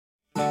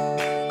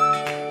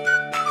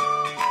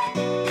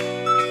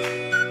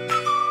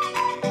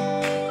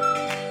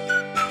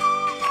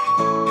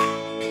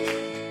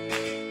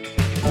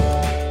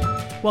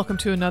Welcome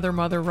to another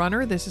Mother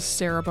Runner. This is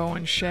Sarah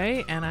Bowen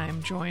Shea, and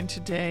I'm joined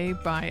today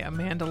by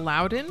Amanda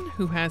Loudon,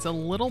 who has a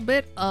little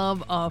bit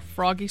of a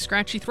froggy,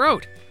 scratchy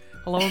throat.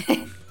 Hello.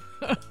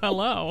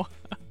 Hello.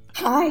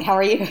 Hi, how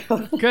are you?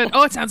 Good.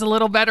 Oh, it sounds a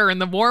little better in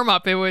the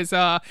warm-up. It was,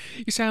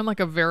 you sound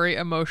like a very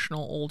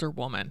emotional older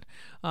woman.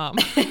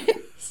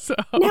 So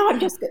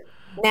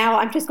Now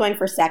I'm just going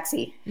for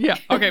sexy. yeah.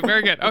 Okay.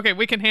 Very good. Okay.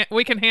 We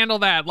can handle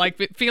that. Like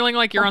feeling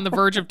like you're on the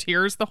verge of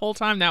tears the whole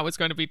time. That was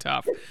going to be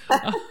tough.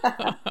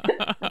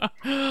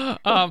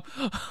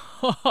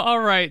 All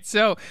right.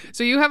 So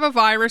you have a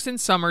virus in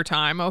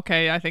summertime.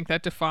 Okay. I think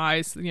that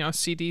defies,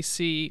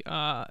 CDC,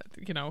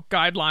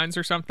 guidelines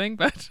or something,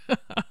 but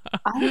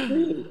I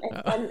agree.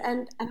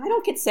 And I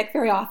don't get sick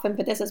very often,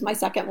 but this is my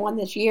second one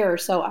this year,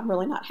 so I'm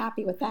really not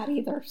happy with that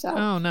either. So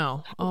Oh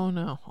no.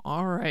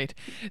 All right.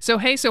 So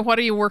what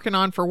are you working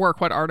on for work?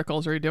 What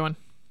articles are you doing?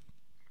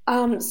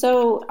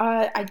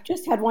 I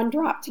just had one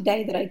drop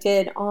today that I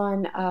did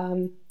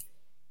on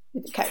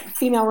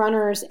female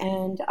runners,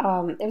 and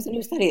there was a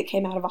new study that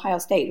came out of Ohio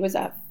State. It was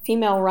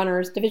female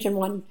runners, Division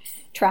I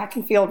track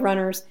and field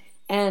runners,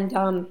 and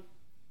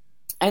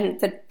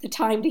the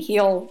time to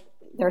heal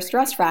their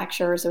stress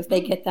fractures if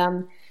they get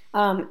them,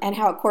 and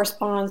how it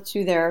corresponds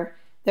to their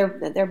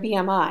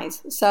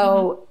BMIs.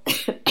 So,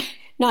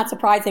 not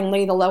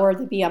surprisingly, the lower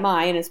the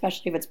BMI, and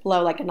especially if it's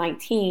below like a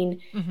 19,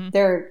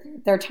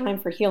 their time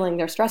for healing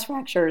their stress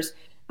fractures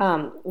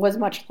was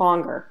much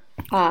longer.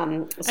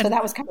 So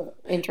that was kind of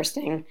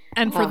interesting.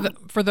 And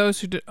for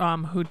those who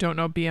don't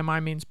know,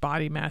 BMI means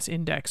body mass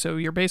index. So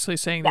you're basically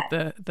saying that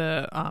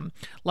the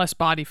less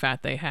body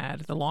fat they had,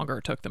 the longer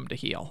it took them to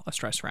heal a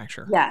stress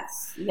fracture.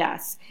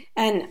 Yes.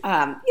 And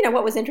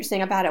what was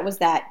interesting about it was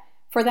that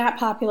for that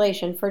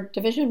population, for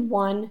Division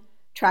I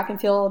track and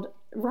field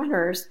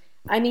runners,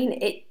 I mean,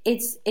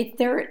 it's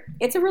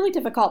a really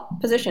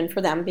difficult position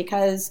for them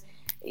because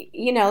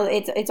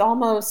it's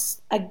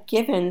almost a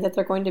given that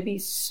they're going to be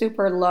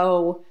super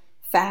low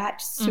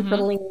fat, super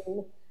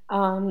lean,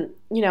 and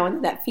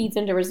that feeds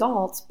into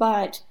results.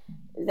 But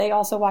they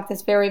also walk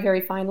this very,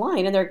 very fine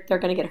line, and they're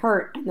going to get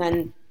hurt, and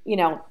then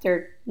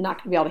they're not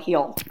going to be able to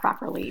heal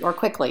properly or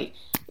quickly,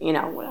 in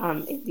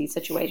these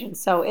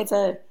situations. So it's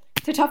a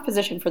tough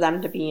position for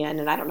them to be in,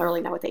 and I don't really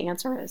know what the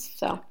answer is.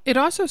 So it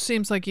also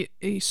seems like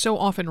you so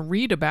often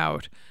read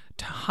about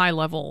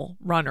high-level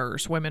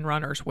runners, women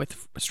runners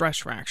with stress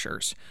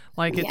fractures.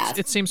 Like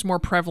it seems more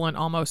prevalent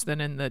almost than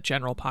in the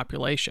general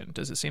population.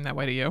 Does it seem that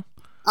way to you?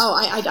 Oh,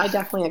 I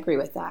definitely agree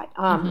with that.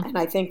 And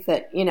I think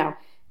that,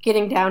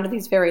 getting down to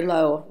these very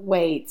low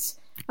weights,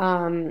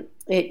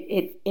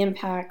 it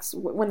impacts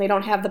when they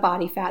don't have the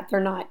body fat, they're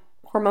not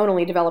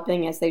hormonally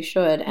developing as they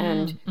should.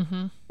 And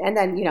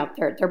then,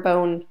 their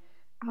bone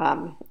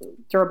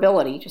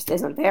durability just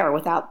isn't there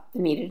without the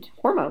needed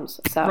hormones.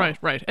 So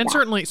right, and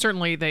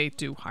certainly they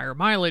do higher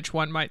mileage,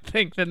 one might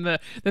think, than the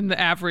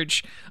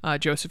average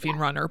Josephine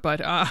runner.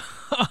 But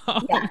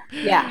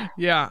yeah.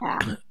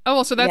 Oh,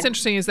 well, so that's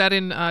interesting. Is that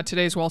in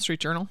today's Wall Street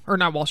Journal, or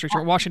not Wall Street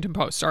Journal, Washington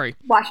Post? Sorry,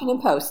 Washington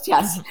Post.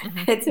 Yes,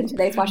 it's in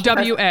today's Washington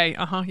Post. WA.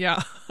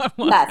 Yeah.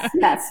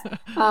 yes.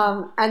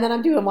 And then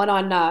I'm doing one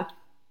on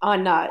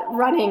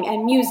running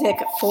and music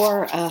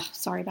for.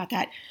 Sorry about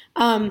that.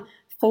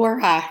 For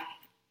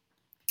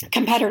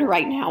competitor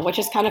right now, which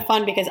is kind of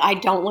fun because I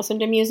don't listen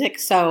to music.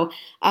 So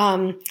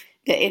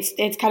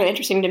it's kind of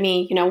interesting to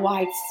me,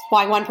 why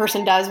one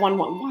person does, why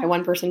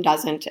one person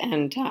doesn't,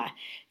 and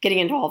getting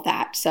into all of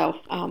that. So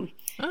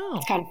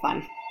it's kind of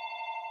fun.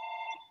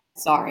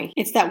 Sorry.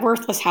 It's that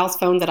worthless house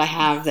phone that I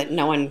have that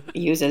no one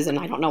uses, and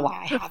I don't know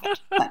why I have it.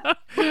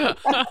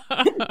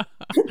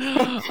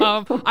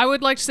 I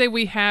would like to say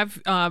we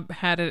have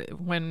had it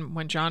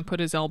when John put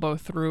his elbow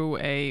through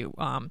a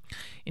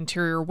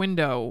interior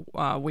window.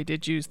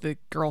 The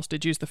girls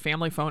did use the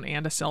family phone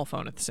and a cell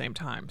phone at the same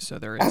time. So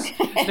there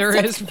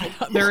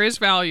is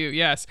value.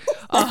 Yes.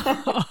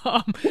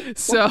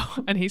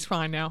 And he's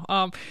fine now.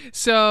 Well,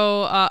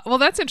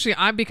 that's interesting.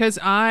 Because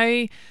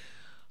I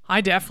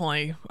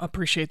definitely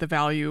appreciate the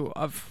value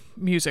of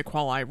music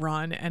while I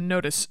run and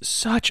notice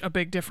such a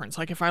big difference.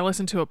 Like if I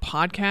listen to a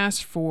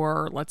podcast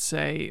for, let's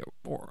say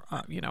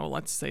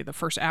the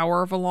first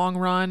hour of a long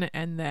run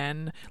and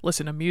then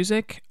listen to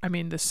music, I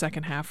mean, the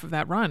second half of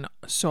that run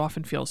so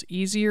often feels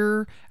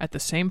easier at the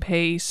same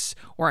pace,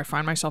 or I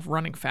find myself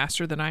running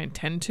faster than I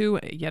intend to,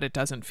 yet it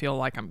doesn't feel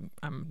like I'm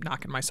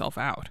knocking myself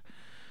out.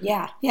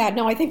 Yeah.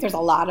 No, I think there's a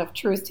lot of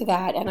truth to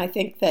that. And I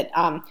think that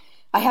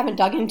I haven't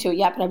dug into it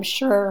yet, but I'm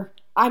sure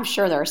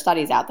there are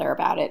studies out there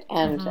about it,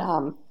 and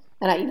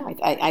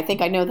I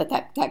think I know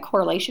that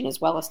correlation is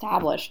well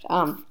established.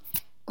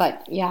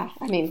 But yeah,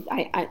 I mean,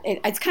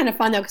 it's kind of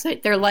fun though because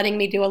they're letting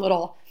me do a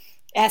little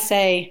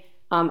essay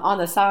on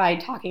the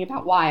side talking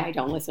about why I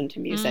don't listen to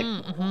music.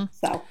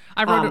 So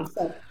I wrote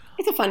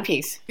it's a fun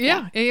piece.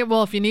 Yeah.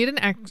 Well, if you need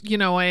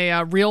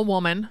a real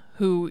woman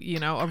who,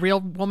 a real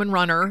woman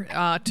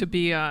runner to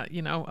be a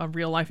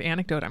real life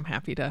anecdote, I'm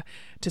happy to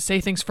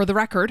say things for the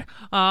record.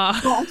 Well,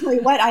 I'll tell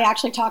you what, I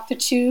actually talked to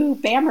 2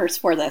 BAMers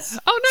for this.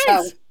 Oh,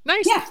 nice.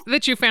 Nice. Yeah.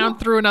 That you found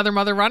through another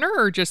mother runner,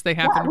 or just they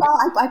Yeah, happened to be?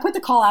 well, I put the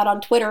call out on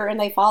Twitter and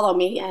they follow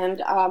me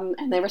and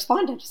they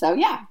responded. So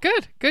yeah,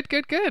 Good, good,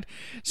 good, good.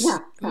 yeah.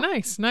 So,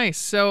 Nice, nice.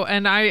 So,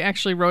 and I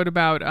actually wrote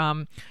about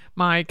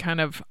my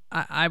kind of,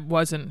 I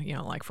wasn't,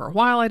 like for a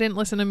while I didn't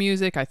listen to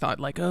music. I thought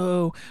like,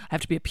 oh, I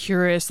have to be a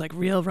purist, like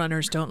real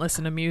runners don't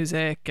listen to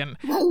music. And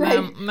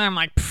right. I'm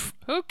like,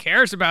 who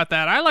cares about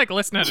that? I like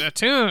listening to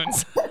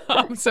tunes.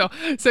 So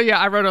yeah,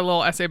 I wrote a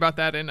little essay about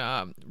that in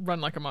Run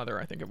Like a Mother,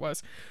 I think it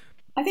was.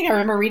 I think I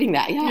remember reading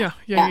that.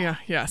 Yeah.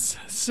 Yes.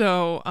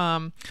 So,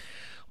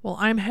 well,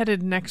 I'm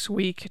headed next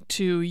week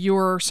to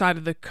your side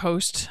of the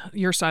coast,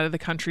 your side of the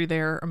country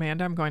there,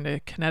 Amanda. I'm going to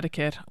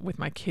Connecticut with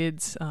my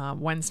kids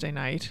Wednesday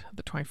night,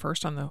 the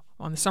 21st,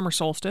 on the summer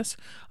solstice.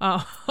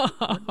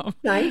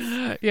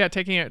 Nice. Yeah,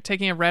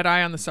 taking a red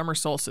eye on the summer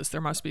solstice.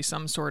 There must be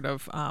some sort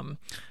of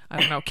I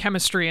don't know,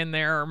 chemistry in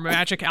there or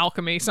magic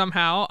alchemy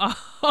somehow.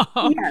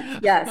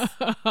 Yes.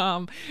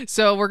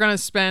 So we're going to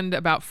spend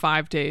about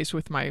 5 days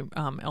with my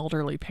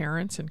elderly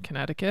parents in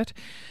Connecticut.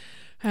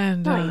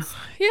 And Nice.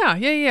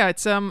 yeah.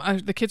 It's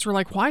the kids were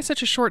like, "Why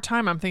such a short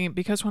time?" I'm thinking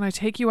because when I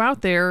take you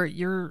out there,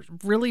 you're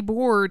really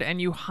bored and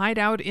you hide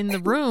out in the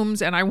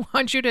rooms. And I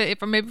want you to,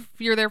 if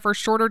you're there for a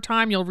shorter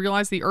time, you'll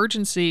realize the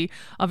urgency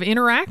of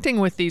interacting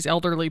with these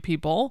elderly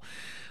people.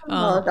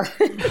 Oh,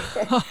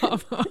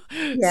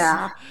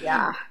 yeah.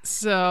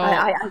 So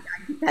I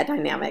get that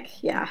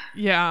dynamic. Yeah.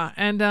 yeah,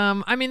 and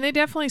I mean, they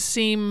definitely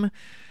seem.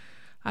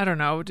 I don't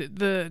know.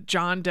 The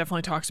John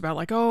definitely talks about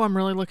like, oh, I'm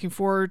really looking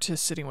forward to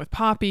sitting with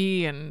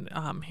Poppy, and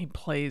he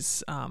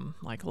plays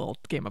like a little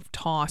game of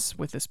toss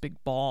with this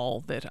big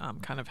ball that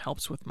kind of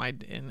helps with my.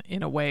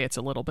 In a way, it's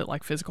a little bit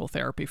like physical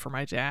therapy for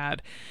my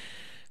dad.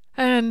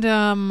 And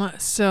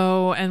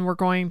and we're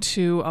going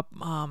to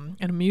an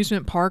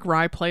amusement park,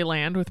 Rye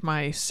Playland, with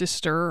my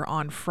sister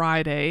on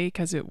Friday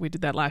because we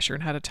did that last year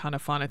and had a ton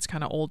of fun. It's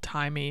kind of old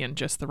timey and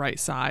just the right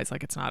size,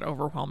 like it's not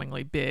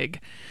overwhelmingly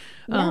big.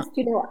 Yes.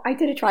 I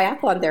did a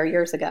triathlon there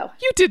years ago.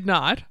 You did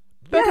not.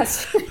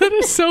 Yes. That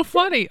is so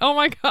funny. Oh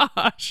my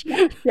gosh.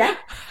 Yeah.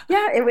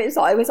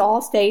 It was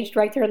all staged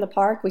right there in the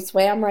park. We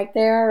swam right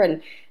there,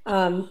 and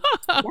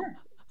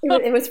yeah,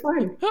 it was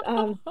fun.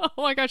 Oh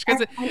my gosh,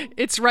 because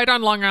it's right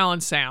on Long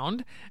Island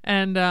Sound,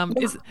 and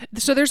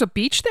so there's a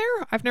beach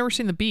there. I've never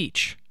seen the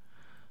beach.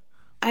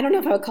 I don't know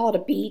if I would call it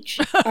a beach.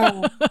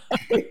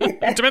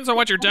 It depends on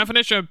what your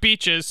definition of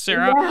beach is,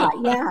 Sarah.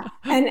 Yeah.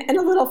 And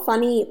a little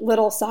funny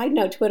little side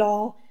note to it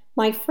all.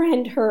 My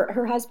friend,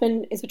 her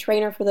husband is a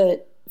trainer for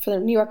the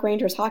New York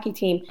Rangers hockey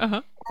team,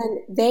 and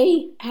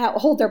they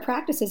hold their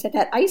practices at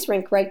that ice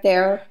rink right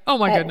there. Oh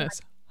my goodness.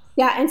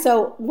 Yeah, and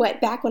so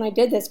back when I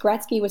did this,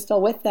 Gretzky was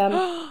still with them,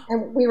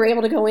 and we were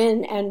able to go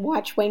in and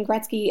watch Wayne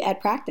Gretzky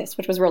at practice,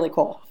 which was really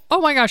cool. Oh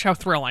my gosh, how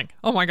thrilling.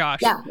 Oh my gosh.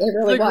 Yeah, it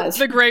really was.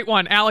 The great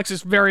one. Alex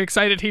is very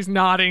excited. He's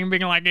nodding,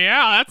 being like,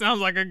 yeah, that sounds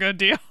like a good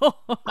deal.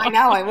 I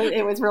know.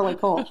 It was really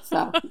cool.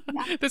 So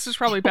yeah. This is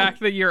probably back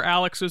the year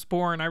Alex was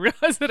born. I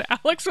realized that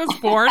Alex was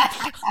born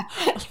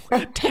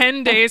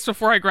 10 days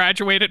before I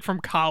graduated from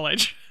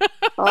college.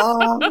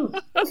 Oh.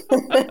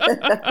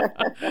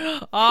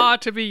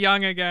 To be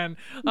young again.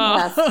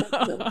 Yes.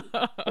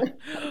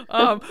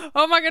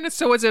 Oh my goodness.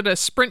 So was it a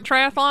sprint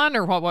triathlon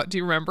or what do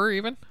you remember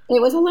even? It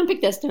was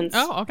Olympic distance.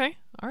 Oh, okay.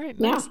 All right.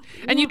 Nice.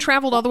 Yeah. And you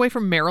traveled all the way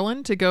from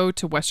Maryland to go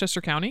to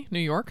Westchester County, New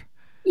York?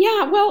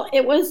 Yeah, well,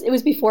 it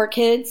was before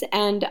kids,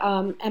 and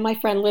my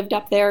friend lived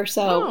up there,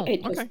 so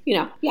it just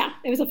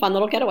it was a fun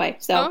little getaway.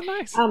 So,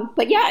 nice.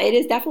 But yeah, it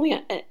is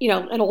definitely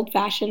an old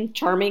fashioned,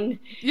 charming,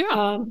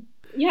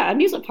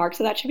 amusement park.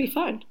 So that should be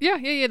fun. Yeah.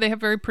 They have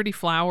very pretty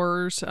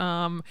flowers.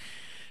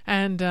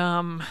 And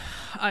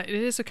it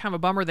is a kind of a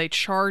bummer. They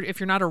charge, if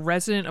you're not a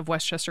resident of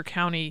Westchester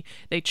County,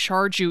 they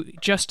charge you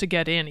just to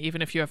get in,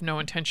 even if you have no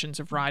intentions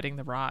of riding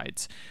the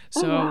rides.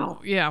 So,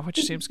 yeah,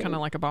 which seems kind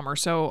of like a bummer.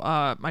 So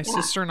my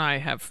sister and I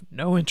have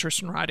no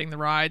interest in riding the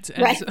rides.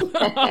 And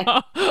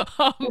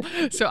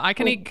so I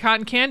can eat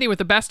cotton candy with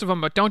the best of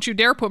them, but don't you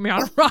dare put me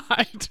on a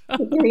ride.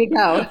 There you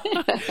go.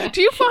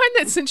 Do you find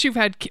that since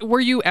were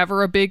you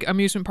ever a big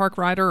amusement park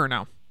rider or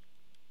no?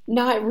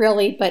 Not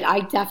really, but I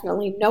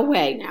definitely, no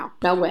way now.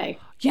 No way.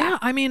 Yeah,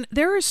 I mean,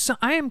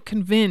 I am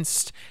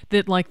convinced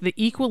that like the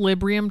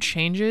equilibrium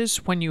changes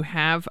when you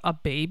have a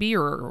baby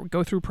or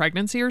go through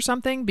pregnancy or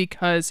something,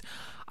 because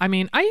I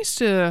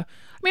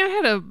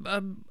had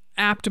a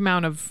apt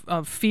amount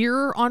of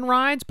fear on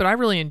rides, but I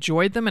really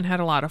enjoyed them and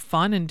had a lot of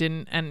fun and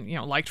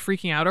liked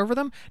freaking out over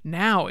them.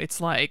 Now it's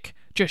like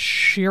just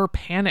sheer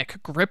panic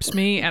grips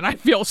me and I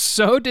feel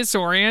so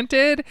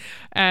disoriented.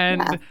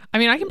 And I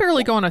mean, I can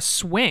barely go on a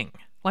swing.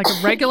 Like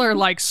a regular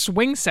like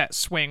swing set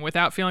swing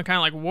without feeling kind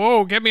of like,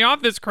 whoa, get me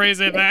off this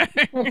crazy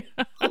thing.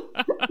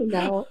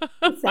 No,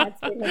 sad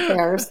state of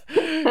affairs.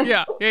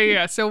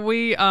 Yeah. So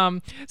we're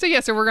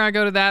gonna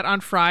go to that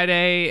on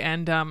Friday,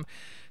 and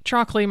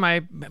Chalkley,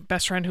 my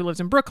best friend who lives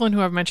in Brooklyn,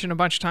 who I've mentioned a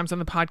bunch of times on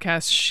the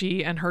podcast,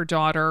 she and her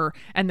daughter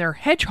and their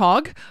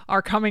hedgehog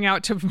are coming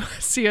out to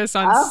see us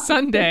on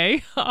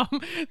Sunday.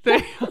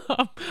 They,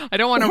 I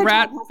don't want to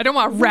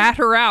rat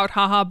her out,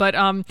 haha. But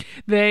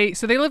they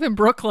live in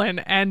Brooklyn,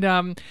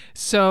 and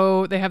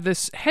so they have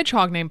this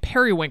hedgehog named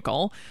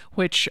Periwinkle,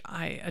 which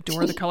I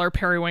adore the color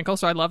periwinkle.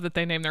 So I love that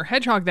they named their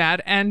hedgehog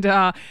that. And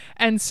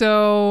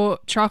so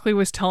Chalkley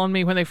was telling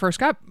me when they first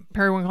got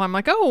Periwinkle, I'm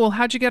like, oh, well,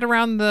 how'd you get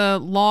around the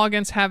law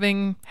against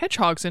having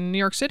hedgehogs in New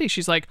York City?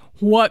 She's like,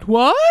 what?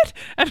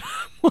 And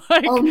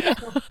I'm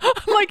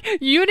like,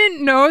 you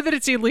didn't know that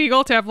it's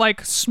illegal to have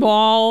like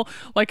small,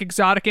 like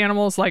exotic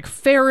animals like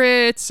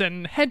ferrets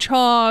and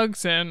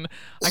hedgehogs, and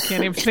I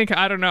can't even think.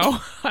 I don't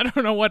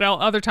know what else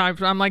other times.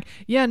 But I'm like,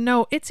 yeah,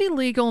 no, it's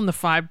illegal in the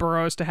 5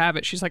 boroughs to have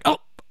it. She's like, oh,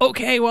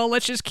 okay, well,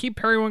 let's just keep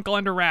Periwinkle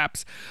under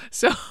wraps.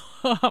 So.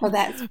 Oh,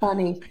 that's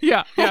funny.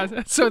 Yeah.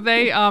 So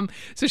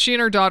so she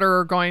and her daughter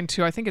are going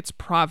to, I think it's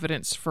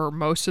Providence for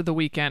most of the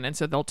weekend, and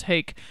so they'll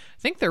take,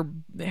 I think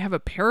they have a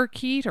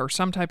parakeet or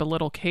some type of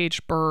little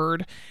caged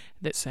bird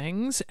that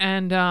sings,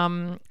 and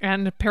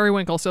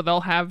Periwinkle, so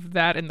they'll have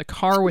that in the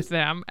car with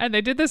them. And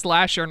they did this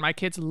last year, and my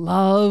kids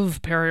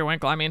love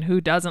Periwinkle. I mean,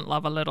 who doesn't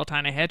love a little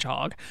tiny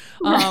hedgehog?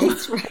 Right.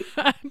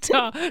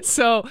 And,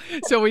 so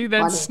we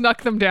then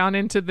snuck them down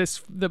into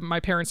my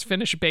parents'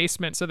 finished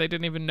basement, so they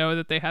didn't even know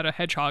that they had a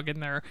hedgehog in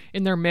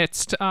their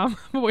midst.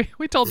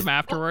 We told them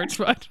afterwards,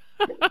 but.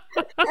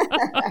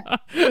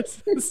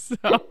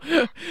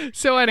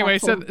 so anyway,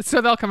 so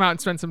they'll come out and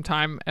spend some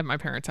time at my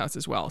parents' house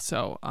as well.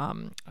 So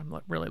I'm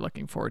really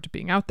looking forward to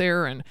being out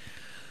there, and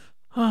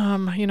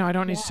I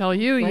don't need to tell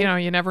you, right.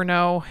 You never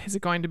know, is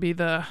it going to be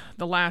the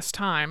last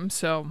time?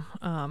 So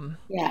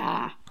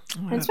Yeah.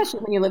 And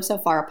especially when you live so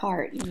far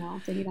apart,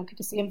 then you don't get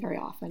to see them very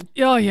often.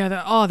 Oh yeah,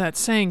 that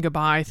saying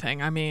goodbye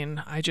thing. I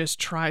mean, I just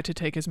try to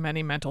take as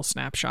many mental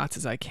snapshots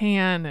as I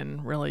can,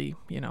 and really,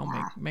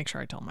 make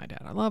sure I tell my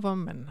dad I love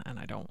him, and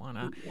I don't want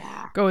to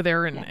go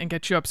there and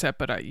get you upset.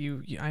 But I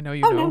know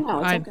you know.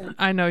 No, it's okay.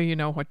 I know you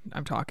know what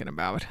I'm talking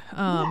about.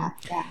 Yeah,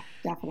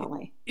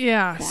 definitely.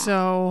 Yeah.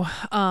 So,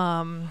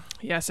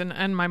 yes.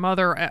 And my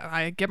mother,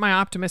 I get my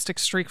optimistic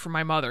streak from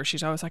my mother.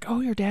 She's always like,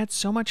 oh, your dad's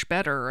so much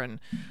better. And,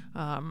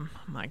 I'm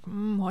like,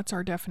 what's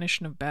our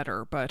definition of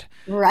better? But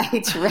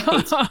right.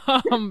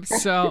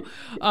 So,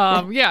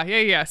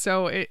 yeah.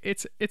 So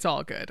it's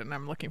all good. And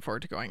I'm looking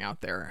forward to going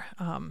out there.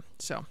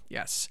 So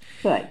yes.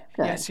 Good.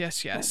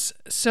 Yes.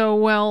 So,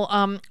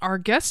 well, our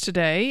guest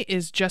today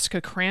is Jessica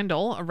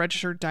Crandall, a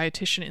registered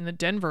dietitian in the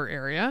Denver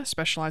area,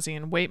 specializing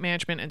in weight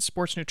management and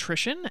sports nutrition.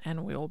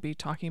 And we'll be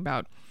talking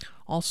about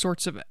all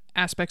sorts of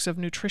aspects of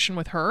nutrition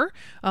with her.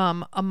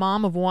 A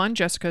mom of one,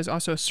 Jessica is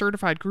also a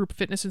certified group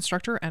fitness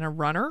instructor and a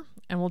runner.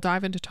 And we'll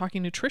dive into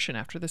talking nutrition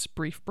after this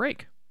brief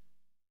break.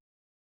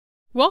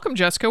 Welcome,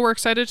 Jessica. We're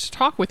excited to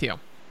talk with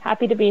you.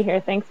 Happy to be here.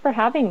 Thanks for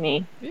having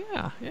me.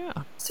 Yeah.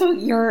 So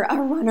you're a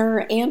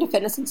runner and a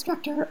fitness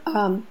instructor.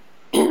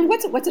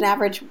 What's an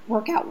average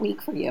workout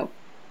week for you?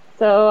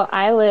 So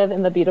I live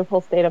in the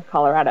beautiful state of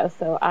Colorado,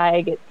 so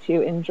I get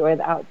to enjoy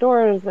the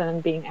outdoors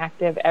and being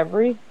active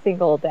every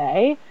single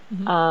day,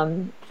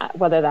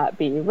 whether that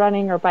be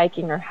running or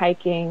biking or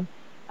hiking.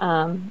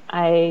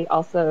 I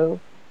also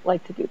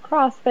like to do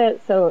CrossFit,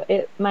 so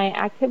my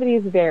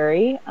activities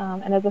vary.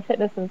 And as a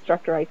fitness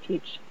instructor, I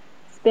teach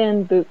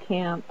spin, boot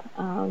camp,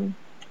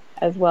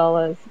 as well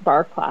as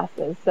bar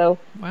classes. So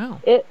wow.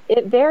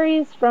 It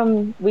varies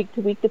from week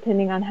to week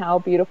depending on how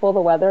beautiful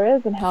the weather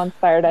is and how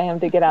inspired I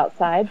am to get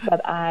outside,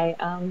 but I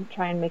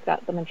try and make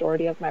that the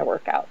majority of my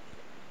workouts.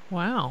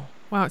 Wow.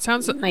 It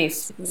sounds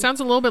nice. Sounds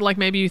a little bit like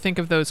maybe you think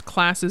of those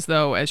classes,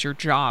 though, as your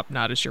job,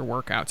 not as your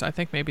workouts. I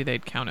think maybe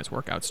they'd count as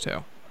workouts,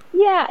 too.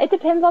 Yeah, it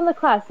depends on the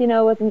class.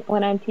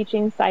 When I'm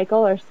teaching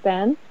cycle or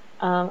spin,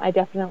 I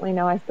definitely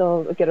know I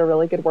still get a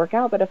really good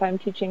workout, but if I'm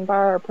teaching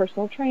bar or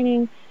personal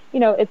training,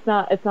 it's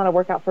not a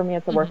workout for me,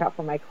 it's a workout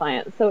for my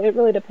clients. So it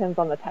really depends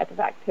on the type of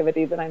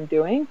activity that I'm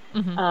doing.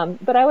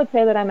 But I would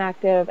say that I'm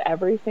active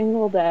every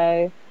single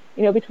day,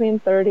 between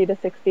 30 to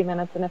 60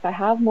 minutes. And if I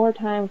have more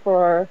time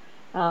for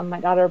my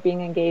daughter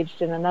being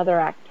engaged in another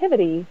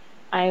activity,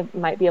 I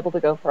might be able to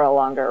go for a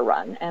longer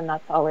run. And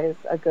that's always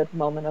a good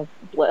moment of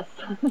bliss.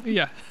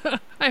 Yeah.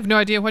 I have no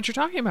idea what you're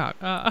talking about.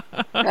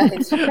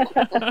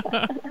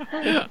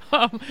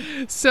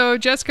 So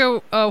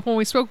Jessica, when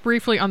we spoke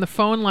briefly on the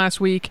phone last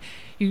week,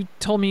 you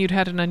told me you'd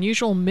had an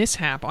unusual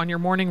mishap on your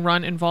morning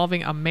run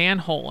involving a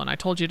manhole, and I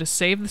told you to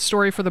save the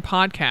story for the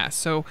podcast.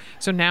 So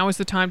now is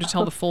the time to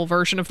tell the full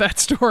version of that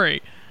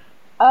story.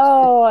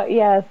 Oh,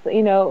 yes.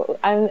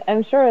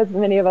 I'm sure as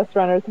many of us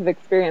runners have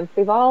experienced,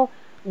 we've all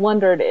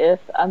wondered if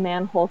a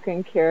manhole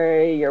can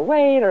carry your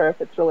weight or if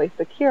it's really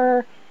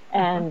secure.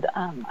 And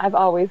I've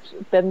always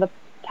been the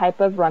type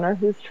of runner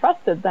who's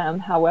trusted them.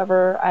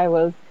 However, I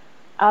was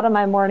out on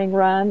my morning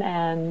run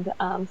and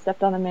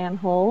stepped on a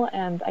manhole,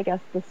 and I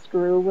guess the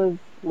screw was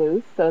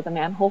loose, so the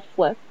manhole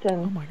flipped,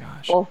 and oh my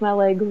gosh, both my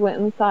legs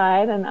went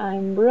inside, and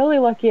I'm really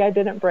lucky I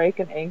didn't break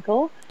an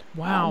ankle.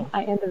 Wow.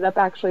 I ended up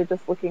actually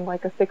just looking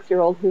like a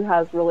 6-year-old who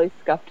has really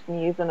scuffed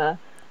knees and a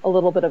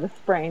little bit of a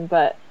sprain,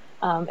 but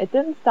it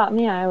didn't stop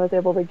me. I was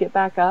able to get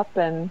back up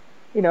and,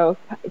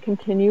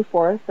 continue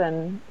forth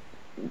and,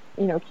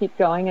 keep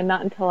going. And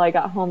not until I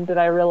got home did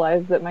I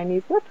realize that my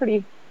knees were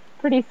pretty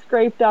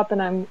scraped up.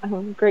 And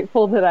I'm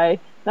grateful that I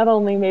not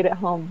only made it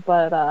home,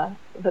 but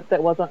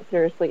that wasn't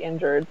seriously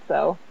injured.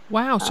 So,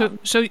 Wow. So um,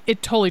 so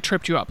it totally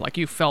tripped you up, like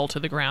you fell to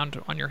the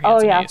ground on your oh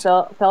hands and yeah,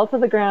 knees. fell to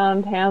the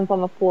ground, hands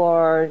on the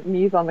floor,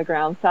 knees on the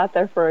ground, sat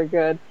there for a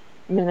good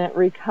minute,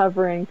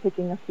 recovering,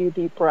 taking a few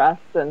deep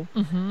breaths,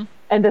 Mm-hmm.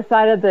 and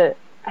decided that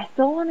I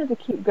still wanted to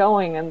keep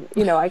going. And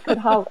I could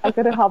have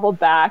hobbled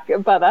back,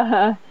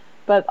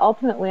 but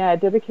ultimately I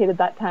dedicated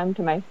that time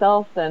to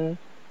myself. And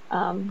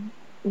um,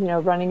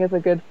 running is a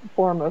good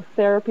form of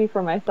therapy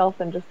for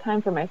myself and just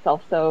time for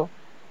myself. So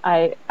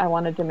I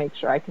wanted to make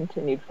sure I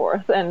continued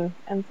forth, and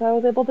so I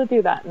was able to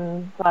do that,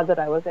 and glad that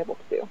I was able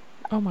to do.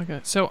 Oh my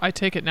god. So I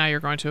take it now you're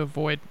going to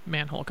avoid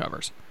manhole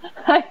covers.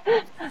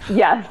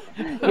 Yes,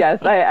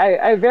 yes,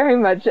 I very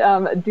much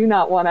do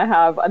not want to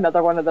have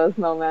another one of those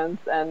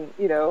moments. And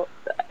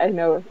I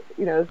know,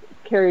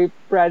 Carrie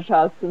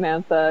Bradshaw's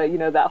Samantha,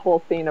 that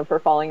whole scene of her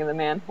falling in the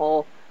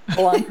manhole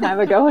a long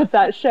time ago with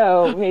that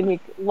show made me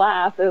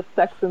laugh as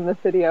Sex in the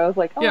City. I was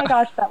like, oh Yeah. my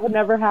gosh, that would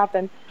never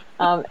happen.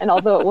 And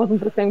although it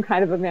wasn't the same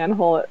kind of a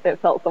manhole, it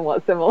felt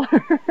somewhat similar.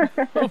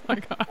 Oh my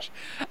gosh.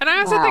 And I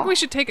also think Wow. we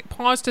should take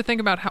pause to think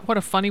about what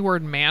a funny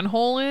word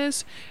manhole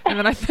is, and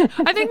then I think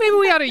maybe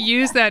we ought to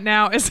use that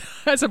now as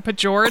as a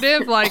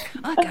pejorative, like,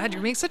 oh god,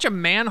 you're making such a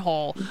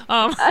manhole.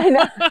 I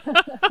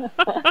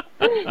know.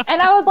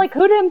 And I was like,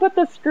 who didn't put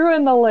the screw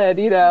in the lid,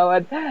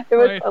 And it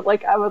was Right.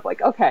 like, I was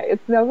like, okay,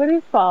 it's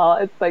nobody's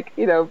fault. It's like,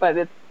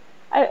 but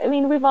I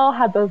mean, we've all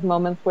had those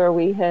moments where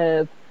we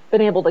have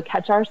been able to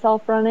catch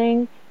ourselves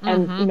running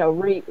and,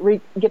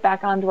 Mm-hmm. get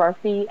back onto our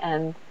feet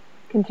and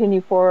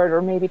continue forward.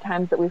 Or maybe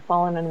times that we've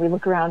fallen and we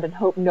look around and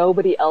hope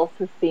nobody else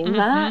has seen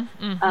that.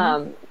 Mm-hmm.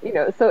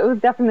 Mm-hmm. So it was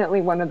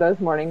definitely one of those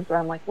mornings where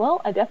I'm like,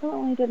 well, I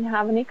definitely didn't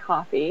have any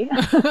coffee,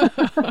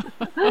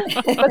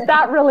 but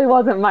that really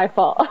wasn't my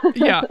fault.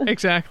 Yeah,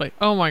 exactly.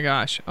 Oh my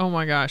gosh. Oh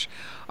my gosh.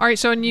 All right,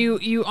 so and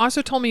you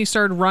also told me you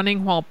started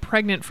running while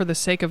pregnant for the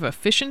sake of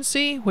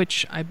efficiency,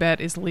 which I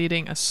bet is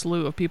leading a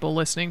slew of people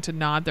listening to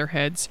nod their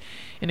heads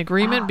in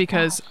agreement Oh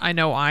because gosh. I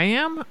know I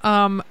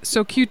am.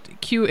 So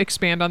Q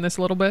expand on this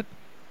a little bit.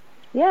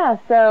 Yeah,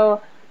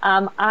 so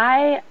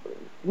I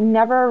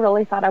never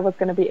really thought I was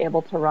going to be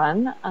able to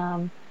run.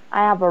 I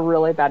have a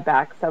really bad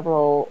back,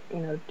 several,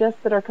 discs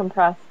that are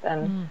compressed,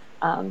 and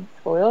Mm.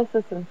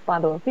 scoliosis and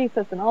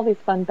spondylolisthesis and all these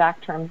fun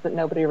back terms that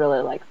nobody really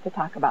likes to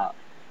talk about.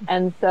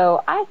 And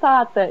so I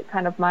thought that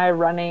kind of my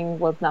running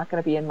was not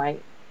going to be in my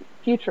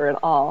future at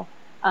all.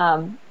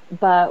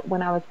 But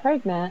when I was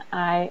pregnant,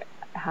 I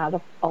had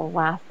a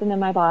elastin in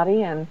my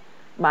body, and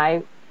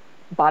my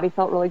body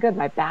felt really good.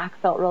 My back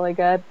felt really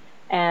good.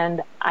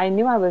 And I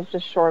knew I was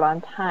just short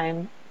on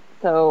time.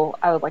 So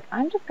I was like,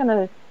 I'm just going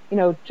to,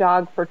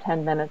 jog for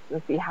 10 minutes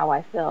and see how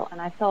I feel. And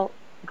I felt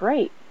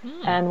great.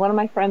 Mm. And one of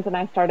my friends and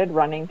I started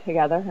running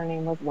together. Her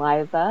name was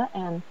Liza.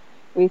 And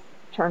we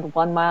turned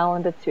 1 mile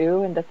into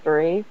two, into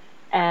three.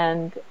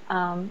 And,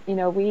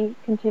 we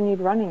continued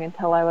running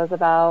until I was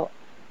about,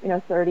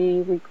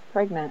 30 weeks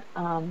pregnant.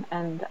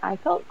 And I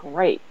felt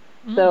great.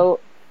 Mm. So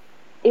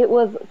it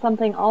was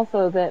something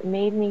also that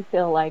made me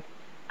feel like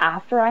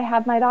after I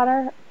had my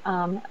daughter,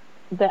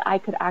 that I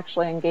could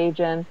actually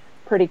engage in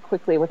pretty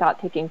quickly without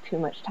taking too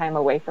much time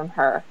away from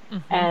her.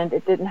 Mm-hmm. And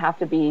it didn't have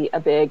to be a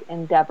big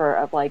endeavor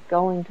of like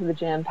going to the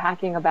gym,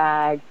 packing a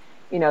bag,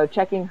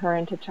 checking her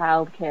into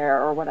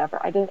childcare or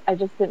whatever. I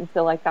just didn't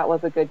feel like that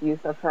was a good use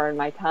of her and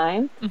my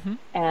time. Mm-hmm.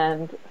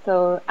 And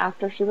so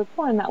after she was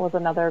born, that was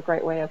another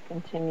great way of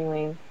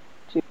continuing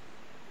to.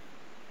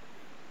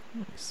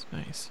 Nice,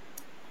 nice.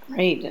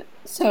 Great.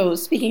 So,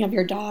 speaking of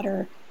your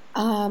daughter,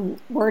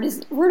 word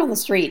on the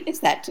street is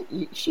that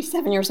she's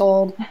 7 years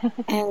old,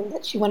 and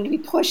that she wanted to be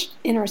pushed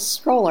in her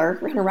stroller,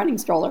 in her running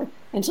stroller,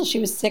 until she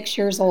was 6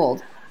 years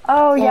old.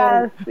 Oh So,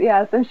 yes,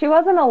 yes. And she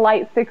wasn't a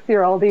light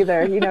 6-year-old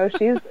either.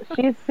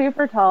 She's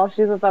super tall.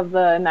 She's above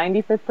the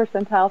 95th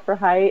percentile for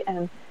height,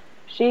 and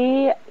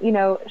she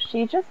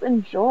just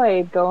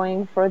enjoyed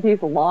going for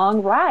these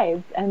long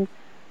rides. And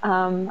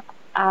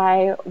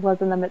I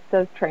was in the midst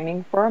of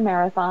training for a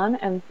marathon,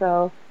 and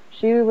so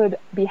she would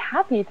be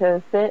happy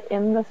to sit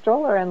in the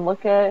stroller and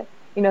look at,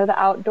 the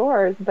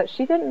outdoors, but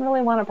she didn't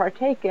really want to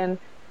partake in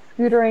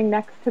scootering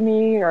next to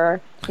me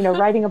or,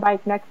 riding a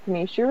bike next to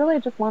me. She really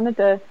just wanted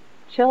to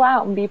chill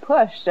out and be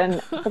pushed.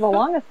 And for the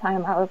longest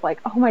time, I was like,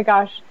 oh my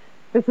gosh,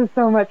 this is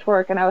so much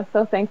work. And I was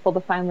so thankful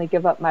to finally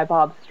give up my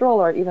Bob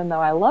stroller, even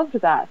though I loved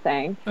that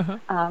thing. Uh-huh.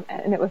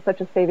 And it was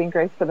such a saving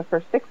grace for the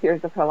first 6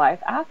 years of her life.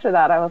 After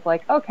that, I was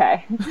like,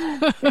 okay,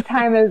 your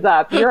time is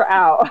up. You're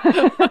out.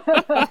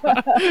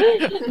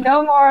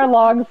 No more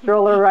long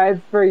stroller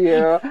rides for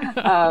you.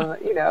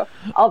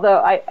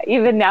 Although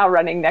even now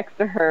running next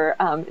to her,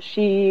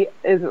 she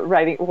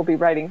will be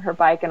riding her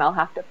bike, and I'll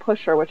have to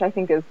push her, which I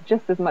think is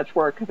just as much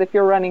work. Because if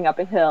you're running up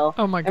a hill,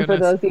 Oh my and for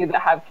goodness. those of you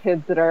that have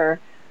kids that are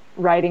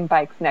riding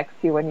bikes next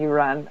to you when you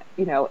run,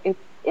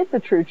 it's a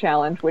true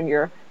challenge when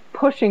you're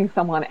pushing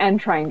someone and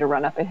trying to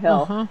run up a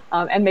hill,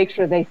 Uh-huh. and make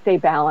sure they stay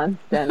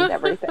balanced and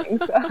everything.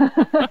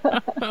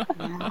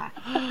 Yeah.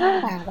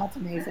 Wow, that's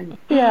amazing.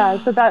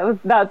 Yeah, so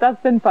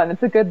that's been fun.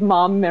 It's a good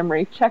mom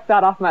memory. Check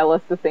that off my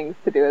list of things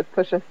to do, is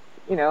push a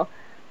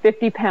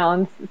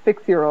 50-pound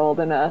 6-year-old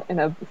in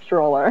a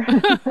stroller.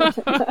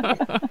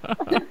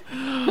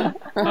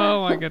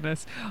 Oh my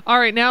goodness. All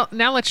right, now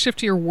let's shift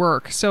to your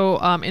work. So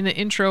in the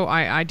intro,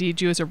 I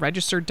ID'd you as a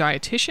registered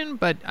dietitian,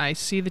 but I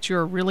see that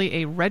you're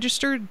really a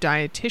registered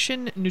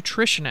dietitian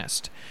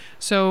nutritionist.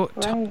 So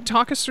Right.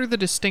 talk us through the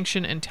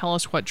distinction and tell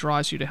us what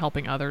draws you to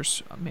helping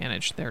others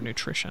manage their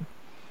nutrition.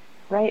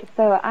 Right.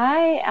 So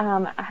I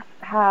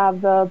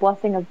have the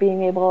blessing of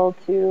being able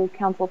to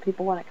counsel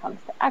people when it comes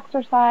to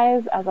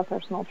exercise as a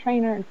personal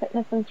trainer and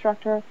fitness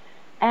instructor,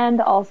 and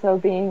also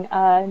being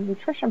a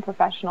nutrition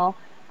professional.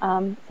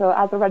 So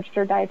as a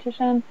registered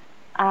dietitian,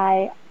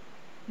 I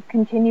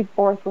continued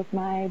forth with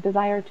my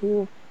desire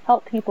to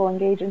help people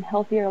engage in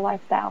healthier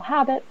lifestyle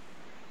habits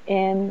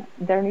in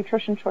their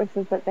nutrition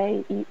choices that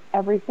they eat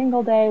every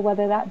single day,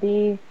 whether that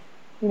be,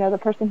 the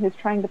person who's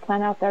trying to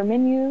plan out their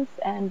menus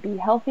and be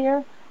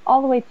healthier,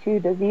 all the way to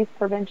disease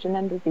prevention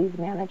and disease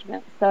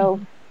management.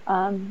 So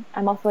I'm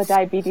also a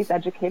diabetes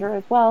educator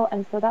as well,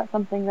 and so that's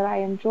something that I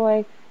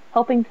enjoy,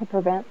 helping to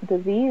prevent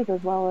disease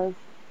as well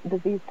as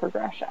disease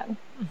progression.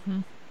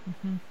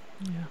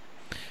 Yeah.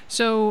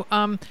 So,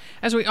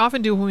 as we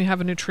often do when we have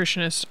a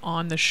nutritionist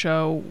on the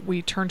show,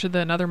 we turn to the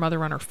Another Mother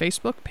Runner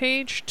Facebook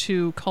page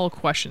to cull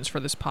questions for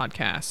this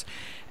podcast.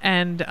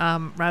 And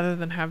rather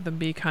than have them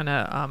be kind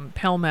of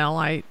pell-mell,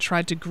 I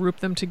tried to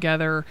group them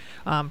together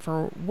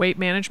for weight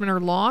management or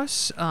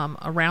loss,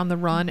 around the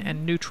run,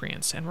 and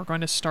nutrients. And we're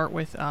going to start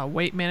with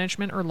weight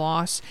management or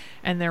loss.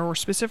 And there were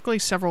specifically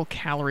several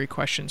calorie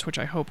questions, which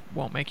I hope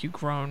won't make you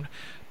groan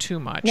too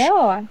much.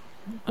 No,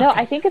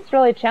 I think it's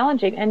really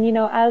challenging. And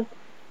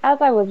as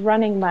I was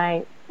running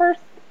my first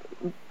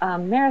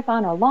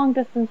marathon or long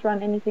distance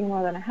run, anything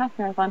more than a half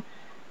marathon,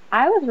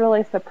 I was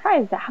really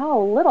surprised at how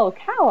little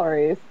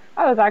calories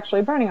I was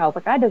actually burning. I was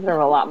like, I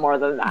deserve a lot more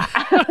than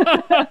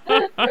that.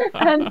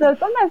 And so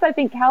sometimes I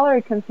think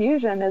calorie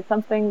confusion is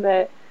something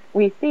that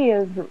we see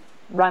as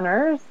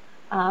runners,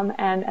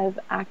 and as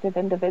active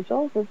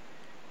individuals.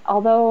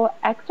 Although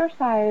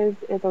exercise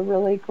is a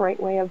really great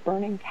way of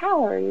burning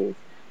calories,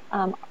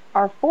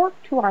 our fork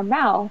to our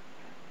mouth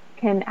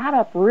can add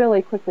up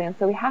really quickly. And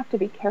so we have to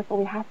be careful.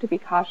 We have to be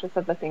cautious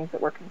of the things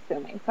that we're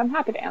consuming. So I'm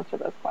happy to answer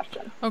those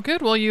questions. Oh,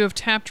 good. Well, you have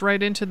tapped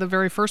right into the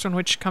very first one,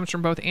 which comes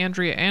from both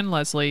Andrea and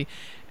Leslie.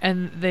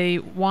 And they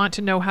want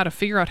to know how to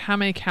figure out how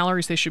many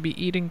calories they should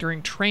be eating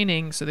during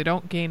training so they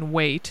don't gain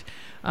weight.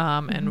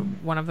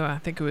 And one of them, I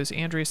think it was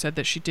Andrea, said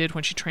that she did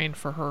when she trained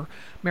for her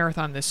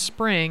marathon this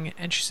spring.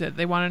 And she said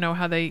they want to know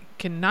how they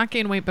can not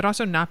gain weight, but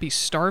also not be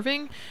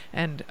starving.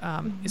 And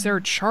is there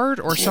a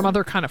chart or some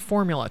other kind of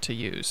formula to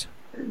use?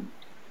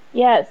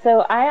 Yeah,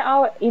 so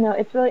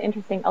it's really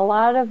interesting. A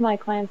lot of my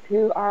clients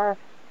who are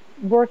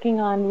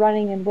working on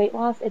running and weight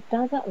loss, it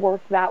doesn't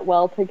work that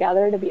well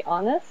together, to be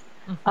honest.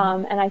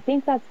 And I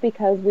think that's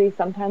because we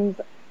sometimes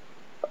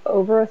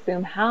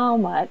overassume how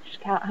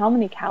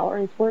many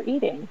calories we're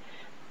eating,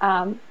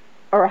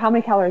 or how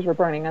many calories we're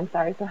burning. I'm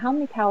sorry. So how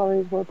many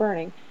calories we're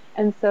burning.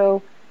 And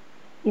so,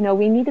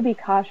 we need to be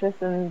cautious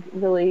and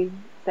really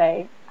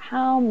say,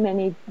 how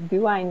many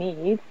do I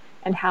need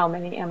and how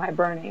many am I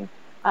burning?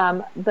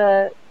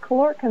 The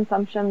caloric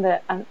consumption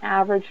that an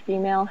average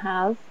female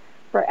has,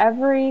 for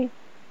every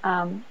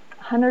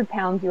 100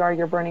 pounds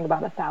you're burning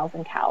about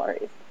 1,000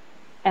 calories.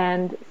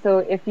 And so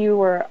if you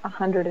were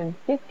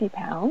 150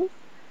 pounds,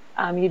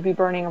 you'd be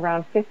burning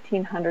around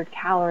 1,500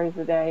 calories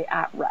a day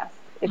at rest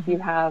if you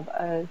have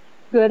a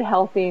good,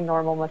 healthy,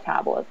 normal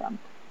metabolism.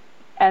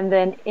 And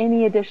then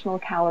any additional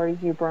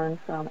calories you burn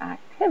from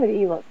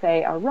activity, let's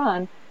say a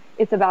run,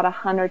 it's about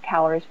 100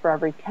 calories for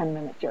every 10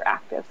 minutes you're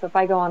active. So if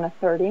I go on a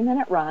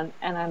 30-minute run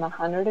and I'm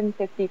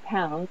 150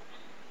 pounds,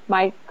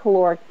 my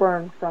caloric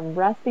burn from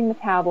resting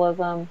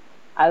metabolism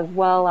as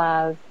well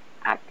as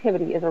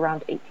activity is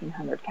around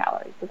 1,800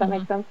 calories. Does that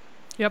make sense?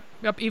 Yep.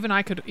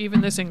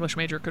 Even this English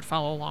major could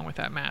follow along with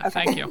that math.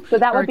 Okay. Thank you. So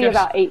that Very would be good.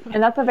 about 8,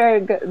 and that's a very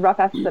good rough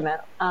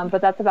estimate,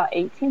 but that's about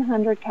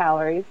 1,800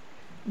 calories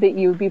that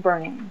you would be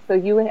burning. So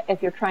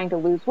if you're trying to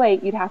lose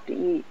weight, you'd have to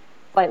eat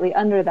slightly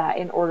under that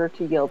in order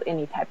to yield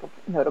any type of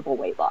notable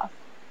weight loss.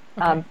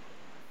 Okay.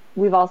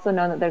 We've also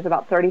known that there's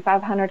about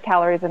 3,500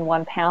 calories in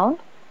 1 pound.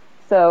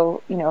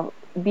 So,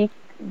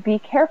 be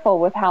careful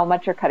with how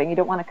much you're cutting. You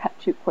don't want to cut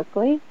too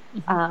quickly.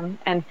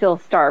 and feel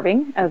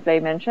starving, as they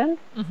mentioned.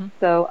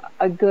 So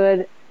a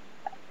good,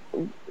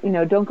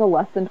 don't go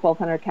less than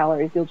 1,200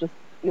 calories.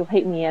 You'll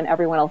hate me and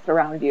everyone else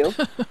around you.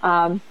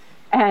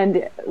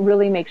 And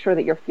really make sure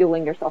that you're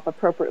fueling yourself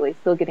appropriately,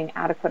 still getting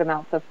adequate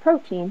amounts of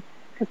protein,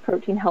 because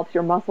protein helps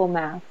your muscle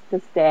mass to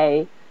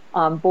stay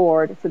on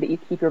board so that you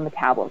keep your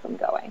metabolism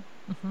going.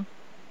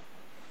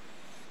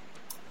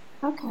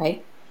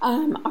 Okay.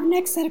 Our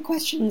next set of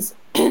questions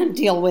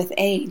deal with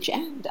age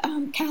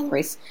and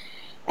calories.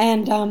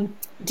 And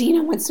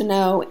Dina wants to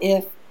know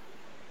if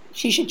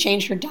she should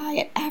change her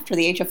diet after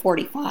the age of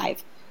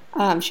 45.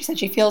 She said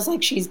she feels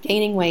like she's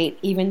gaining weight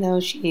even though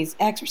she's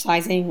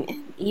exercising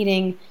and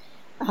eating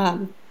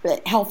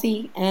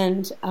healthy,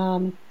 and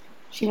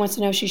she wants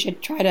to know if she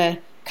should try to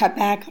cut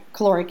back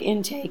caloric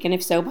intake, and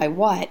if so, by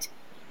what.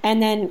 And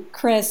then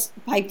Chris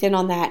piped in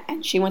on that,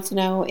 and she wants to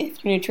know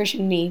if your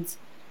nutrition needs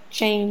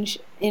change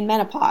in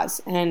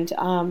menopause, and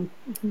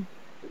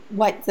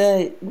what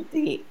the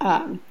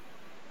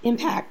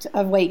impact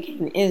of weight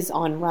gain is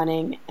on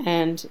running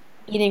and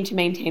eating to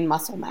maintain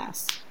muscle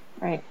mass.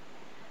 Right.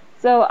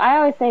 So I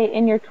always say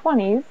in your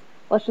 20s,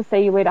 let's just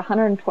say you weighed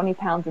 120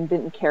 pounds and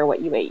didn't care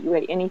what you ate. You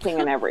ate anything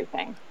and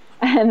everything.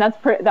 And that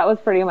was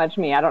pretty much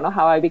me. I don't know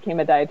how I became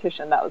a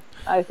dietitian.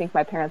 I think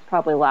my parents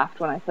probably laughed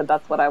when I said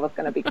that's what I was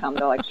going to become.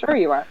 They're like, sure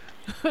you are.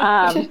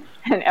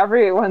 And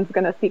everyone's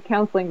going to seek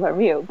counseling from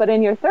you. But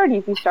in your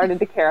 30s, you started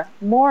to care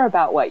more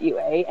about what you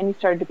ate and you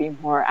started to be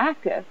more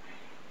active.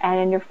 And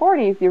in your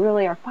 40s, you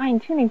really are fine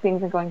tuning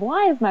things and going,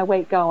 why is my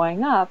weight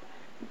going up?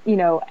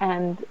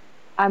 And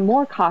I'm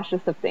more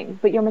cautious of things.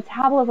 But your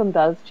metabolism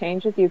does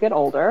change as you get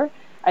older.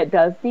 It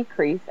does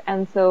decrease.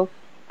 And so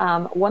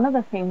one of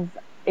the things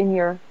in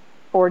your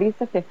 40s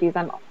to 50s,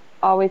 I'm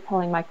always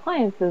telling my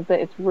clients is that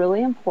it's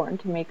really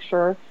important to make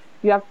sure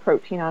you have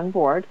protein on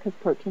board, because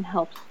protein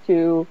helps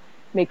to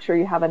make sure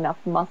you have enough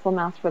muscle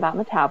mass for that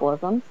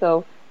metabolism.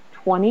 So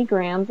 20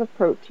 grams of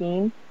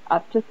protein,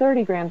 up to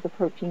 30 grams of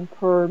protein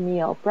per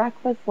meal,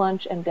 breakfast,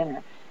 lunch, and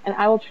dinner. And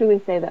I will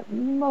truly say that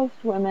most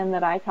women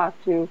that I talk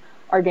to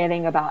are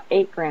getting about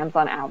 8 grams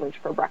on average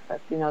for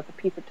breakfast. It's a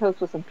piece of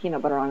toast with some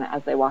peanut butter on it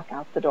as they walk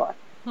out the door.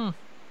 So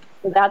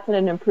that's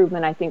an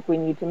improvement I think we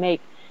need to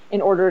make in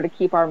order to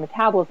keep our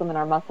metabolism and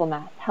our muscle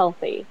mass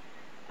healthy.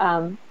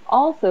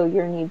 Also,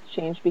 your needs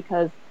change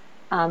because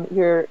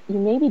you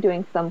may be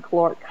doing some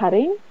caloric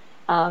cutting,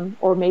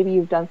 or maybe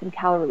you've done some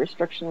calorie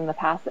restriction in the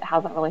past that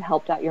hasn't really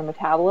helped out your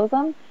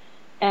metabolism.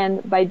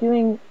 And by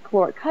doing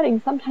caloric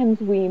cutting,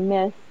 sometimes we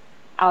miss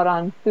out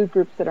on food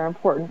groups that are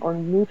important, or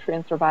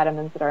nutrients or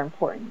vitamins that are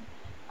important.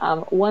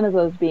 One of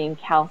those being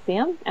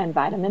calcium and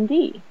vitamin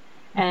D.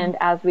 And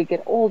as we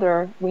get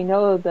older, we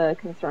know the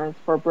concerns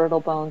for brittle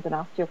bones and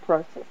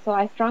osteoporosis. So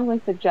I strongly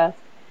suggest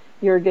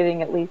you're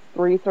getting at least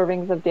 3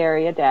 servings of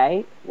dairy a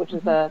day, which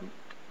is a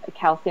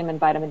calcium and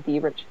vitamin D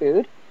rich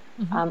food,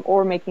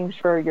 or making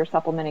sure you're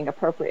supplementing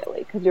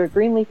appropriately, because your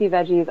green leafy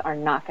veggies are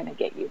not going to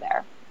get you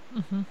there.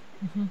 Okay.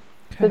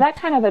 So that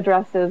kind of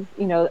addresses,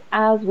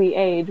 as we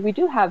age, we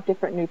do have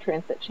different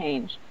nutrients that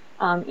change.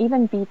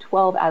 Even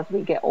B12 as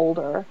we get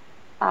older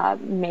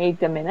may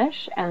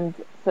diminish, and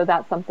so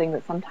that's something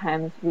that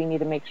sometimes we need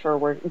to make sure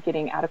we're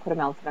getting adequate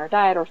amounts in our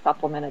diet or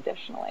supplement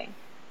additionally.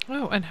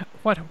 Oh, and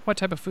what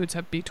type of foods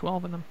have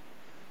B12 in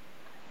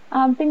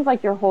them? Things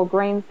like your whole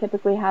grains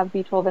typically have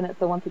B12 in it.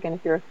 So once again,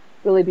 if you're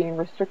really being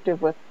restrictive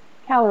with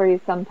calories,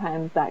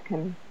 sometimes that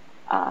can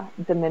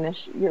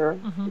diminish your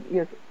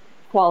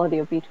quality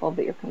of B12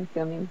 that you're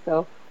consuming.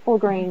 So whole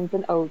grains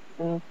and oats,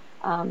 and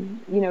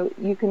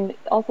you can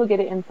also get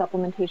it in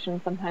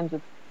supplementation. Sometimes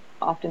it's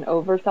often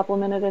over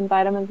supplemented in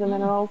vitamins and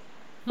minerals.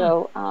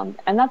 So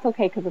and that's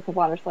okay because it's a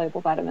water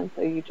soluble vitamin,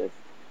 so you just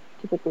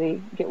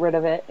typically get rid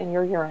of it in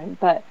your urine.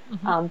 But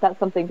that's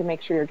something to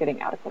make sure you're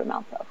getting adequate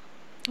amounts of.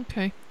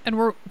 Okay. And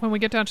when we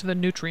get down to the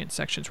nutrient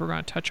sections, we're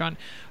going to touch on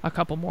a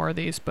couple more of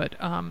these. But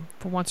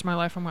for once in my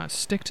life, I'm going to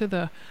stick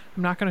to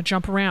I'm not going to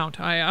jump around.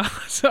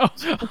 So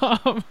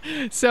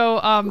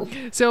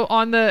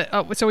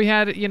we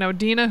had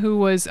Dina, who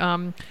was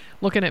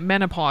looking at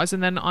menopause,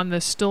 and then on the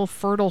still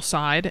fertile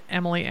side,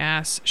 Emily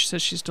asks. She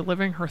says she's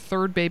delivering her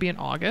 3rd baby in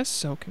August.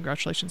 So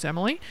congratulations,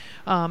 Emily.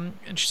 And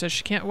she says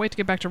she can't wait to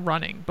get back to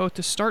running, both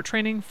to start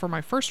training for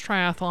my first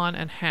triathlon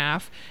and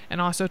half,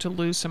 and also to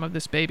lose some of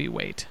this baby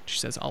weight. She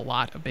says a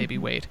lot of baby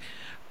weight.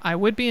 I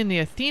would be in the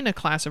Athena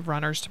class of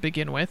runners to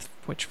begin with,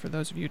 which for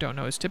those of you who don't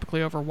know is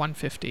typically over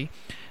 150.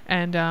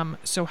 And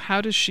so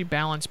how does she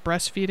balance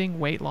breastfeeding,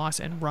 weight loss,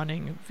 and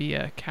running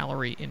via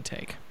calorie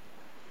intake?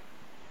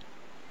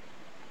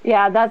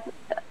 Yeah, that's,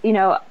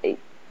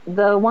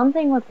 the one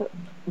thing with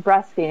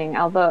breastfeeding,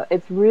 although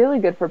it's really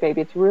good for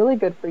baby, it's really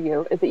good for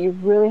you, is that you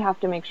really have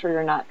to make sure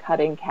you're not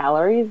cutting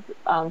calories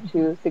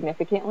too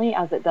significantly,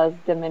 as it does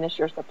diminish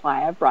your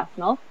supply of breast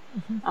milk.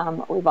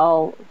 We've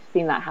all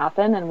seen that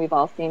happen, and we've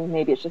all seen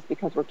maybe it's just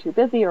because we're too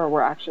busy or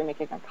we're actually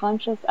making a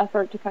conscious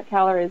effort to cut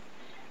calories,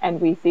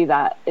 and we see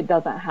that it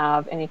doesn't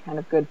have any kind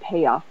of good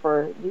payoff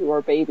for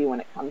your baby when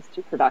it comes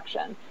to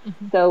production.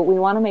 So we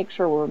want to make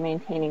sure we're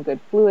maintaining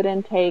good fluid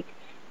intake,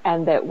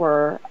 and that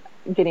we're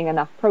getting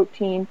enough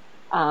protein,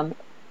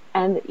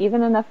 and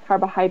even enough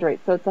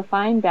carbohydrates. So it's a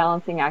fine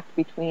balancing act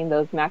between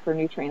those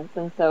macronutrients.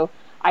 And so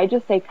I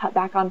just say cut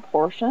back on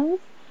portions,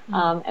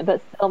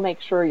 but still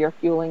make sure you're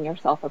fueling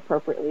yourself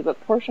appropriately. But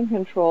portion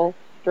control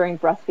during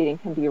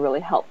breastfeeding can be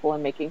really helpful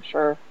in making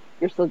sure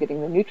you're still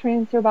getting the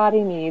nutrients your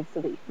body needs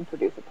so that you can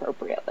produce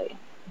appropriately.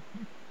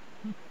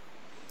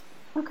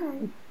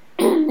 Okay.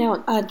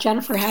 Now,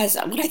 Jennifer has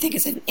what I think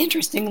is an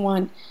interesting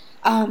one.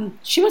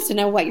 She wants to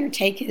know what your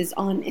take is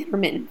on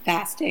intermittent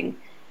fasting,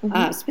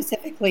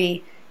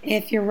 specifically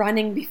if you're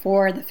running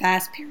before the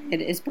fast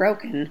period is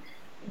broken,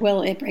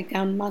 will it break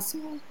down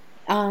muscle?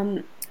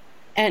 And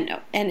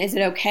is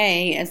it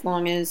okay as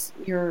long as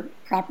you're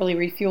properly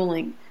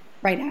refueling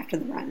right after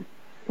the run?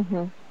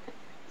 Mm-hmm.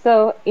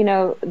 So,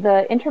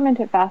 the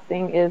intermittent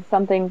fasting is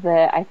something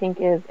that I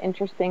think is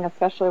interesting,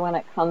 especially when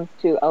it comes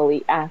to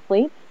elite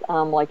athletes,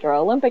 like your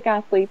Olympic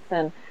athletes.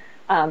 And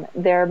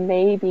there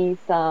may be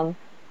some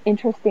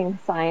interesting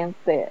science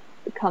that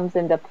comes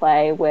into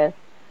play with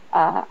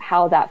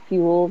how that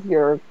fuels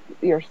your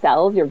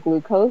cells, your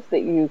glucose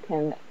that you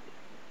can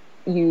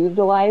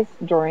utilize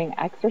during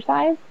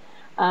exercise.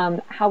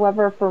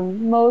 However, for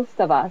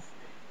most of us,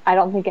 I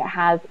don't think it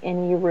has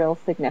any real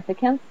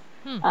significance.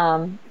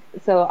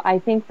 So I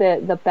think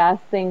that the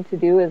best thing to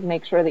do is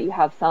make sure that you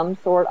have some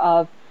sort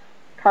of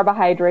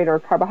carbohydrate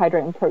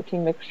and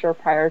protein mixture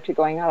prior to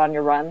going out on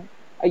your run.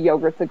 A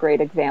yogurt's a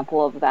great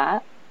example of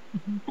that.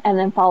 And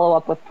then follow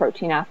up with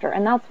protein after.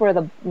 And that's where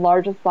the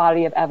largest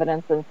body of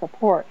evidence and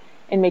support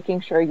in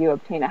making sure you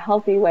obtain a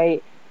healthy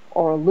weight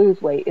or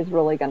lose weight is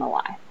really going to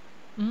lie.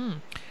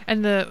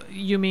 And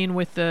you mean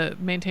with the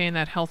maintaining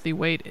that healthy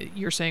weight,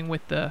 you're saying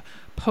with the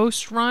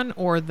post-run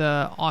or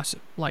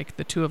like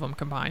the two of them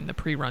combined, the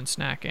pre-run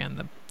snack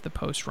and the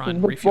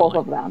post-run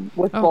refueling?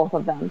 Both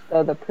of them.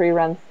 So the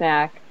pre-run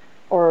snack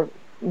or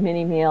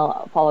mini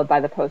meal followed by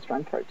the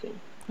post-run protein.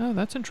 Oh,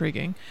 that's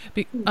intriguing.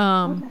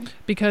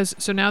 Because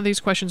so now these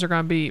questions are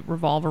going to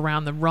revolve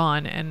around the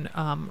run, and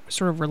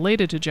sort of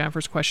related to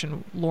Jennifer's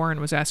question, Lauren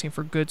was asking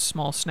for good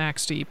small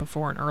snacks to eat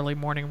before an early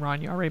morning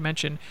run. You already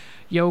mentioned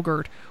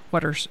yogurt.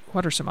 What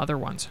are some other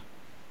ones?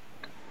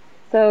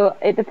 So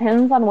it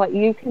depends on what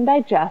you can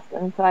digest,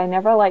 and so I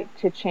never like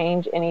to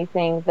change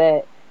anything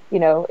that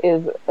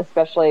is,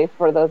 especially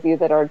for those of you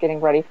that are getting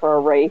ready for a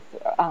race.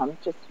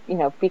 Just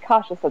be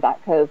cautious of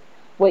that, because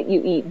what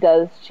you eat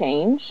does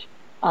change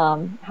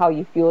how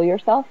you fuel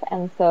yourself,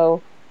 and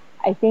so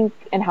I think,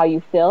 and how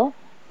you feel.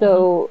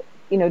 So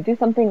do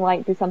something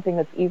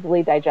that's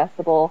easily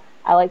digestible.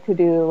 I like to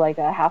do like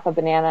a half a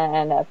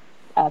banana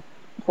and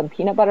some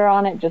peanut butter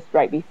on it just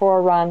right before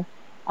a run.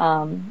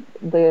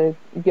 The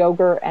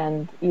yogurt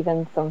and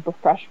even some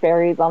fresh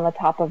berries on the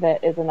top of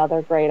it is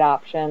another great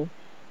option.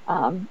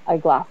 A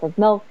glass of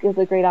milk is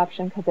a great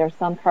option because there's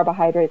some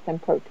carbohydrates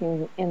and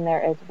protein in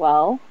there as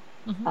well.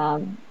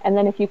 And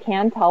then if you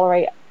can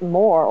tolerate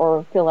more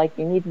or feel like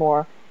you need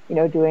more,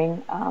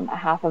 doing a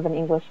half of an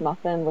English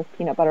muffin with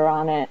peanut butter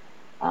on it.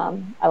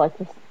 I like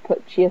to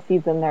put chia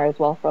seeds in there as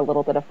well for a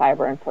little bit of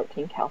fiber and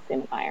protein,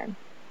 calcium, and iron.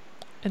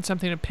 And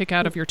something to pick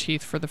out of your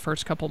teeth for the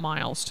first couple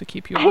miles to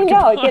keep you occupied.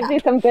 I know, it gives you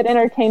some good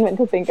entertainment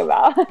to think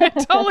about.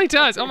 It totally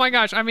does. Oh my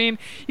gosh. I mean,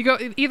 you go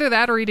either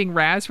that or eating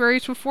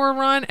raspberries before a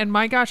run, and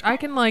my gosh, I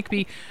can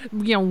be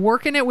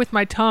working it with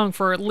my tongue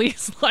for at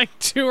least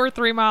 2 or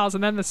 3 miles,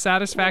 and then the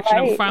satisfaction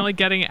of finally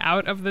getting it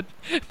out of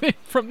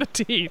from the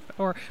teeth.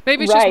 Or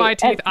maybe it's just my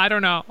teeth. I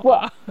don't know.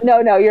 Well,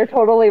 no, you're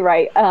totally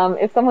right.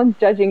 If someone's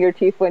judging your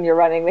teeth when you're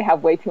running, they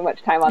have way too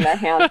much time on their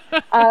hands.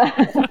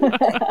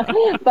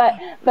 But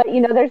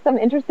there's some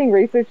interesting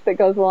research that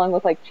goes along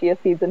with chia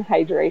seeds and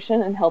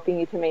hydration and helping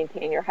you to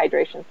maintain your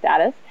hydration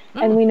status.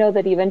 And we know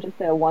that even just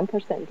a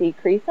 1%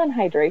 decrease in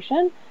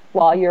hydration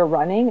while you're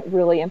running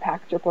really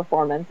impacts your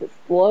performance. It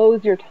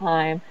slows your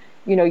time.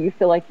 You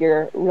feel like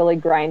you're really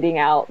grinding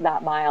out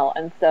that mile.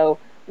 And so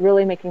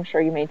really making sure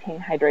you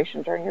maintain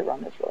hydration during your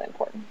run is really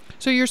important.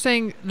 So you're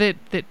saying that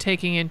Mm-hmm.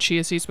 taking in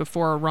chia seeds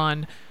before a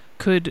run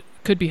could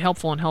be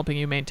helpful in helping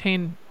you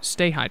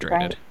stay hydrated.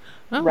 Right.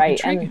 Oh, Right.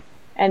 intriguing.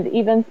 And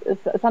even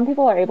some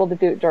people are able to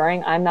do it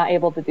during. I'm not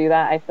able to do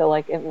that. I feel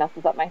like it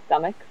messes up my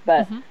stomach.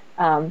 But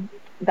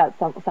that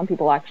some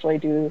people actually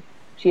do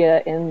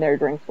chia in their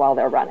drinks while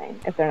they're running.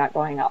 If they're not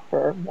going out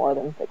for more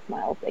than 6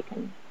 miles, they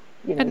can,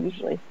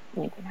 usually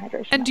maintain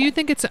hydration. And do you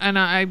think it's, and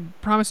I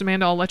promise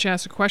Amanda I'll let you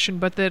ask a question,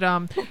 but that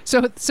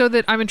so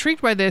that I'm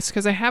intrigued by this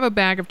because I have a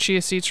bag of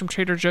chia seeds from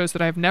Trader Joe's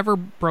that I've never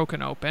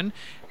broken open.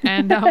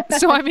 And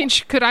so, I mean,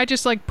 could I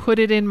just put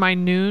it in my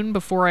noon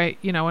before I,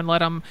 and let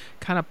them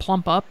kind of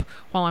plump up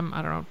while I'm,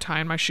 I don't know,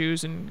 tying my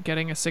shoes and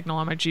getting a signal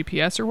on my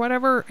GPS or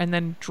whatever, and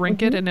then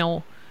drink it and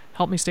it'll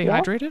help me stay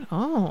hydrated?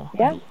 Oh,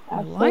 yeah,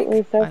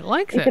 absolutely. I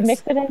like this. You can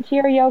mix it into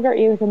your yogurt.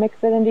 You can mix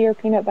it into your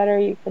peanut butter.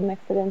 You can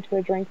mix it into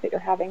a drink that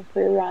you're having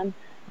pre-run.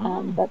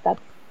 But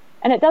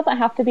and it doesn't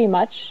have to be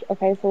much.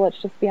 Okay, so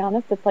let's just be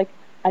honest. It's like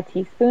a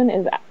teaspoon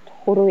is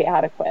totally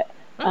adequate.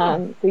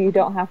 Oh. So you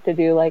don't have to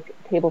do like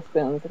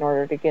tablespoons in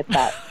order to get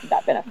that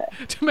benefit.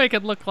 To make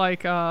it look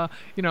like,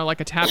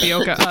 like a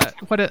tapioca,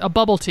 a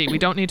bubble tea. We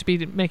don't need to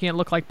be making it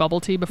look like bubble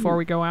tea before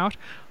we go out.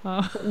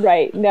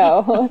 Right.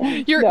 No.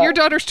 Your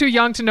daughter's too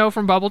young to know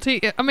from bubble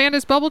tea. Amanda,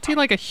 is bubble tea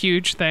like a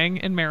huge thing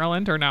in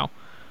Maryland or no?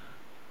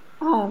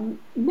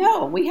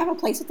 No, we have a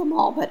place at the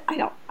mall, but I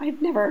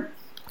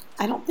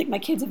don't think my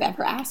kids have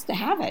ever asked to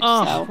have it.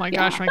 Oh So, my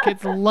yeah. gosh, my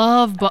kids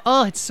love, but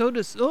it's so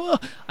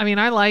I mean,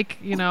 I like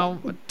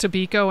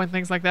Tobacco and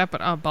things like that,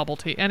 but bubble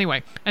tea.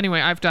 Anyway,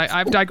 I've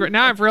digressed.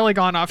 Now I've really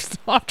gone off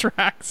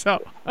track.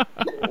 So.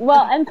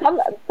 Well, and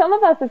some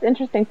of us, it's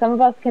interesting. Some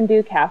of us can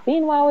do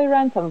caffeine while we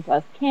run. Some of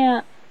us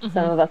can't. Mm-hmm.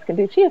 Some of us can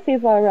do chia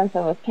seeds while we run.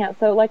 Some of us can't.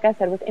 So, like I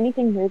said, with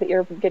anything new that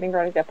you're getting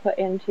ready to put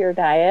into your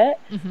diet,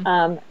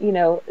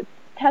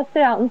 test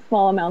it out in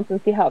small amounts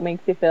and see how it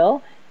makes you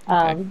feel.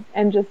 Okay.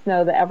 And just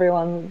know that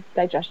everyone's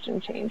digestion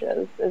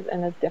changes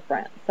and is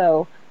different.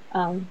 So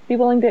be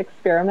willing to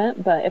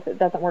experiment, but if it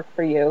doesn't work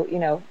for you,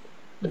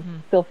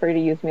 feel free to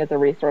use me as a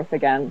resource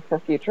again for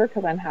future,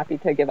 because I'm happy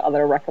to give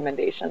other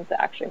recommendations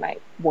that actually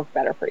might work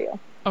better for you.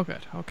 Oh,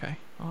 good. Okay.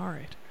 All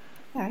right.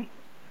 Okay.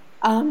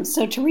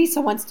 So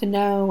Teresa wants to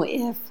know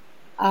if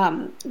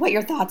what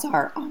your thoughts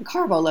are on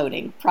carbo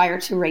loading prior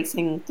to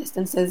racing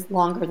distances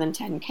longer than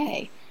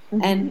 10K,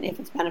 and if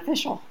it's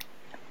beneficial.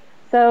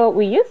 So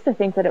we used to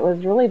think that it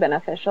was really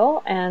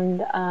beneficial, and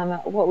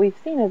what we've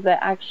seen is that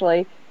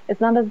actually it's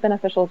not as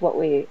beneficial as what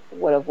we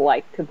would have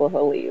liked to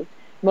believe.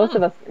 Most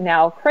of us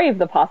now crave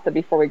the pasta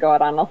before we go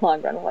out on a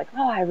long run. We're like,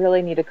 oh, I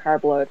really need a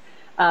carb load.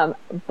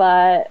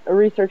 But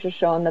research has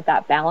shown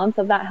that balance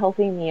of that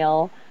healthy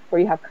meal,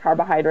 where you have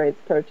carbohydrates,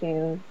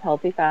 proteins,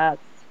 healthy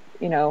fats,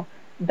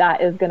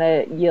 that is going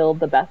to yield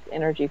the best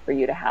energy for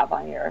you to have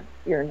on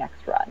your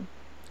next run.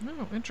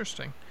 Oh,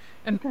 interesting.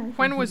 And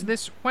when was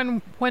this?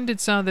 When did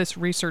some of this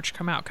research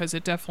come out? Because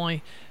it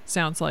definitely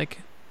sounds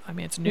like, I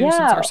mean, it's new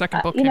since our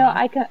second book came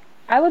out.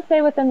 I would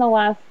say within the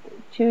last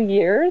 2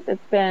 years,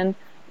 it's been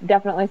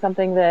definitely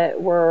something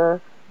that we're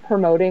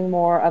promoting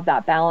more of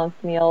that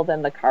balanced meal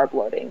than the carb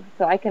loading.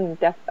 So I can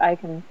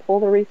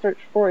pull the research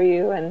for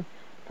you and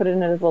put it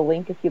in as a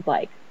link if you'd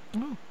like.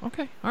 Oh,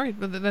 okay. All right.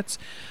 But that's,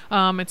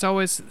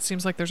 it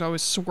seems like there's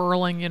always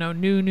swirling,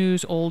 new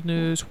news, old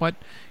news,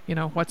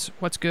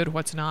 what's good,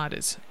 what's not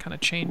is kind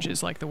of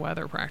changes like the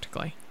weather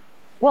practically.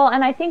 Well,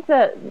 and I think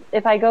that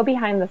if I go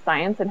behind the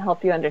science and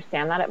help you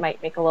understand that, it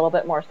might make a little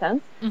bit more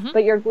sense.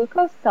 But your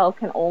glucose cell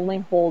can only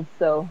hold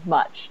so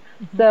much.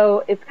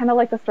 So it's kind of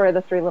like the story of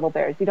the three little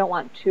bears. You don't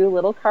want too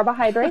little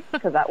carbohydrates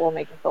because that will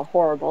make you feel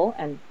horrible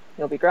and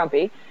you'll be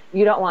grumpy.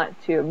 You don't want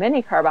too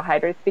many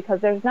carbohydrates because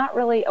there's not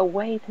really a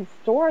way to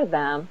store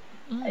them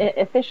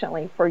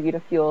efficiently for you to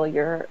fuel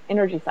your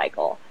energy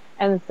cycle.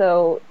 And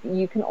so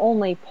you can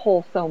only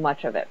pull so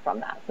much of it from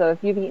that. So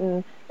if you've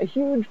eaten a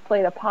huge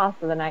plate of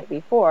pasta the night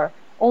before,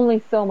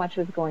 only so much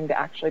is going to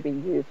actually be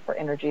used for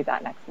energy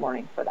that next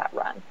morning for that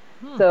run.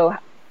 So,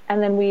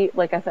 and then we,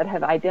 like I said,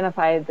 have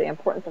identified the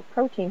importance of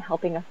protein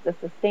helping us to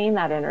sustain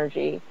that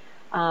energy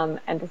and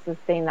to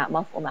sustain that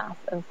muscle mass.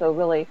 And so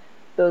really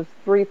those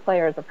three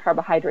players of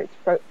carbohydrates,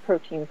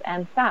 proteins,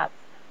 and fats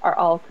are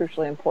all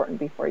crucially important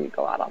before you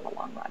go out on the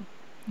long run.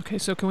 Okay,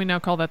 so can we now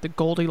call that the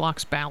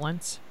Goldilocks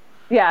balance?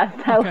 Yes,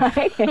 I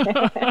like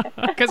it.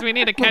 Because we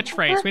need a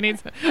catchphrase. We need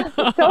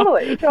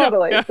totally.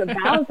 Yeah. So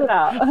balance it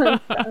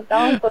out.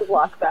 Balance those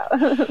locks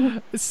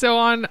out. So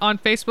on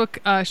Facebook,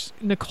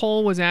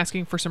 Nicole was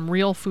asking for some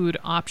real food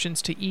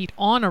options to eat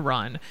on a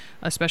run,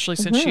 especially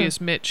since she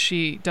admits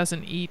she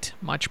doesn't eat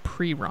much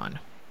pre-run.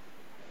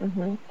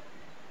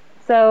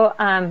 So,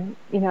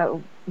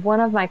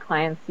 one of my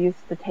clients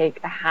used to take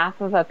a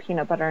half of a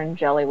peanut butter and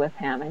jelly with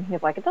him, and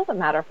he's like, it doesn't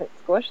matter if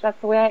it's squished, that's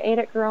the way I ate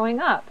it growing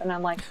up. And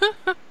I'm like,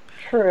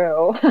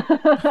 true.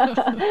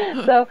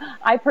 So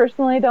I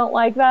personally don't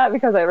like that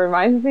because it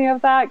reminds me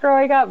of that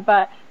growing up,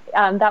 but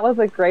that was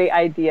a great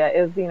idea,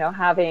 is,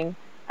 having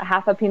a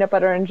half a peanut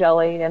butter and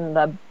jelly in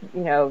the,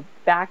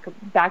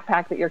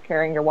 backpack that you're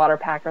carrying, your water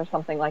pack or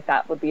something like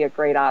that would be a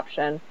great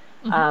option.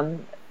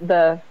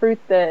 The fruit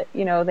that,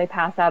 they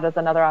pass out is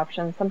another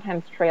option.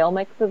 Sometimes trail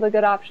mix is a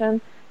good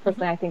option.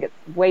 Personally, I think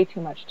it's way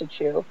too much to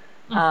chew.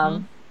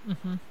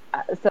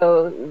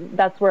 So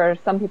that's where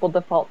some people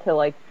default to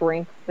like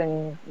drinks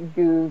and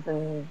goos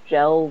and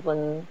gels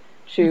and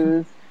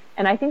chews.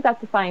 And I think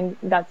that's fine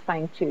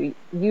too.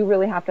 You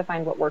really have to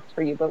find what works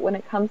for you. But when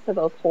it comes to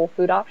those whole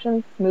food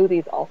options,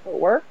 smoothies also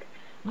work.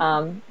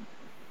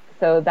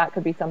 So that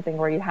could be something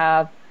where you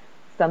have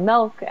some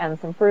milk and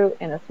some fruit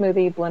in a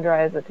smoothie,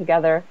 blenderize it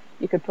together.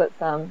 You could put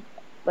some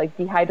like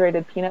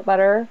dehydrated peanut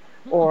butter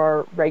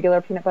or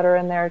regular peanut butter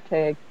in there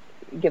to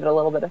give it a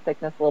little bit of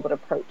thickness, a little bit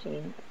of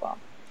protein as well.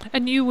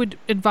 And you would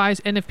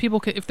advise, and if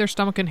their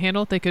stomach can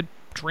handle it, they could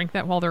drink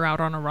that while they're out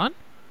on a run?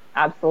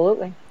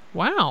 Absolutely.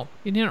 Wow.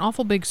 You need an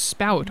awful big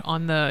spout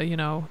on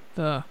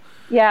the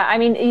Yeah, I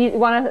mean, you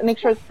want to make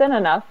sure it's thin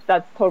enough.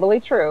 That's totally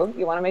true.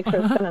 You want to make sure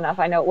it's thin enough.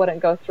 I know it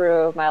wouldn't go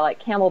through my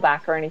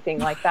Camelback or anything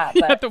like that.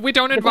 But we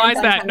don't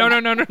advise that. No.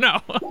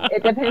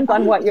 It depends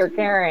on what you're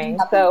carrying.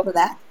 So for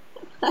that.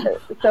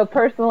 So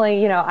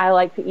personally, I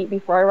like to eat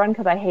before I run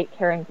because I hate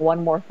carrying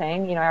one more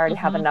thing. I already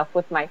have Mm-hmm. enough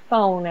with my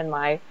phone and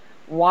my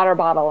water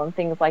bottle and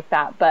things like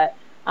that. But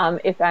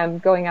if I'm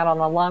going out on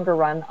a longer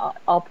run,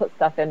 I'll put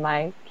stuff in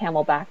my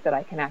Camelback that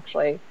I can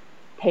actually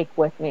take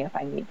with me if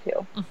I need to.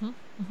 Mm-hmm.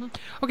 Mm-hmm.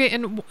 Okay,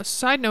 and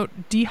side note,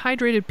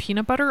 dehydrated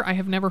peanut butter, I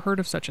have never heard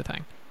of such a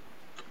thing.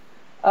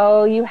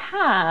 Oh, you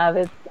have.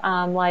 It's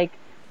like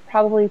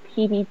probably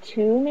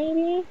PB2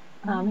 maybe.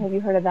 Mm. Have you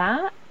heard of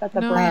that? That's a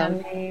I No. have.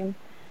 brand name.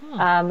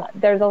 Hmm.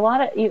 There's a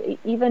lot of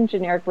even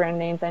generic brand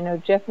names. I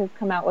know Jif has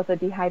come out with a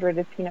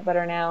dehydrated peanut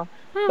butter now,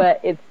 Hmm. but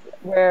it's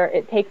where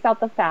it takes out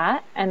the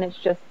fat and it's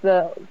just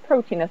the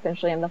protein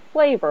essentially and the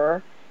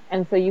flavor.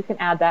 And so you can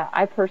add that.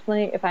 I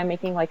personally, if I'm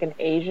making like an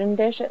Asian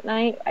dish at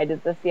night, I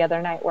did this the other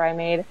night where I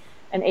made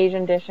an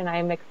Asian dish and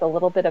I mixed a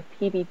little bit of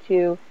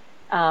PB2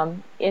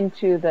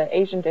 into the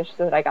Asian dish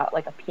so that I got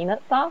like a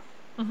peanut sauce.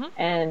 Mm-hmm.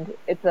 And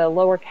it's a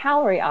lower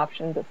calorie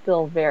option, but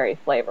still very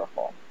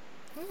flavorful.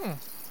 Hmm.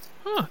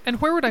 Huh. And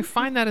where would I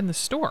find that in the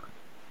store?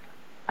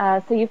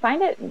 So you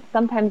find it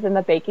sometimes in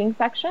the baking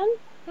section.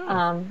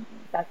 Oh.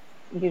 That's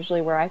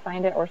usually where I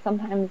find it, or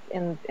sometimes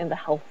in the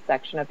health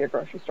section of your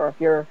grocery store.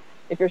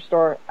 If your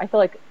store, I feel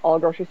like all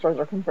grocery stores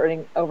are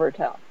converting over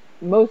to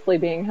mostly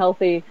being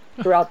healthy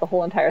throughout the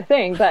whole entire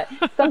thing, but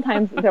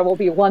sometimes there will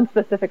be one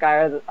specific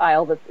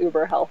aisle that's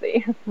uber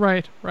healthy.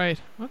 Right, right.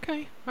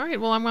 Okay. All right.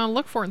 Well, I'm going to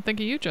look for it and think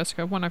of you,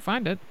 Jessica, when I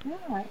find it.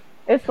 Yeah,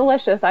 it's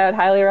delicious. I would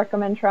highly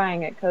recommend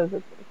trying it because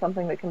it's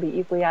something that can be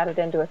easily added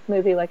into a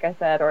smoothie, like I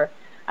said, or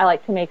I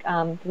like to make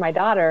for my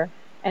daughter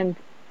and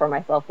for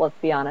myself, let's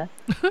be honest.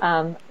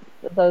 Um,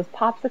 those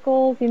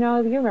popsicles,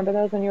 you remember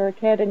those when you were a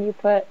kid and you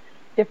put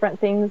different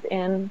things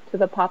into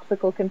the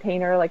popsicle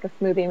container, like a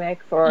smoothie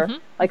mix, or Mm-hmm.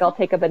 like Mm-hmm. I'll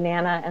take a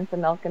banana and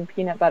some milk and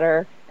peanut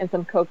butter and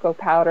some cocoa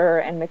powder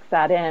and mix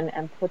that in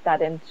and put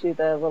that into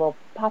the little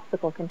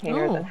popsicle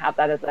containers Oh. and have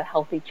that as a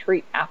healthy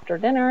treat after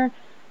dinner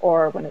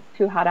or when it's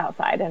too hot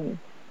outside and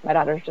my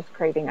daughter's just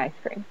craving ice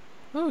cream.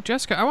 Oh,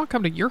 Jessica, I want to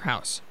come to your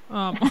house.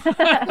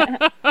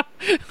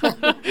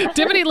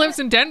 Dimity lives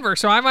in Denver,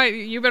 so I might.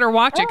 You better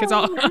watch it because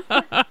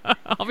Oh.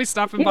 I'll be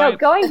stopping by.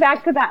 Going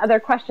back to that other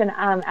question,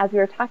 as we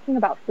were talking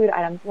about food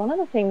items, one of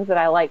the things that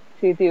I like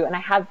to do, and I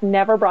have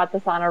never brought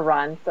this on a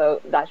run,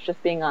 so that's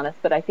just being honest,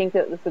 but I think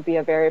that this would be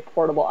a very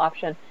portable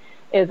option,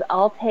 is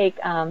I'll take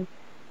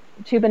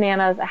two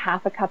bananas, a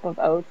half a cup of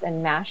oats,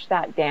 and mash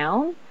that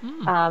down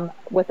Mm.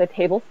 with a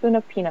tablespoon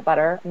of peanut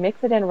butter,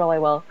 mix it in really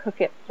well, cook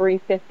it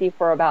 350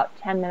 for about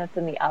 10 minutes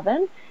in the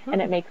oven,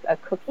 and it Oh. makes a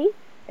cookie.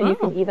 And you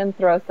can Oh. even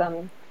throw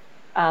some,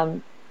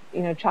 um,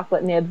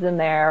 chocolate nibs in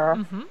there.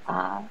 Mm-hmm.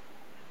 Uh,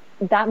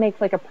 that makes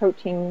like a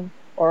protein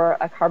or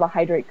a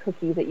carbohydrate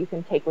cookie that you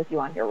can take with you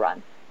on your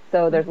run.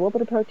 So there's a little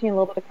bit of protein, a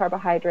little bit of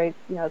carbohydrates.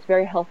 It's a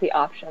very healthy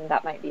option.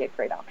 That might be a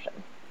great option.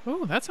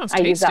 Oh, that sounds I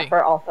use that tasty.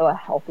 for also a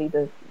healthy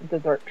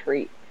dessert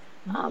treat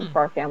Mm. for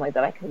our family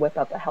that I can whip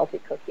up a healthy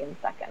cookie in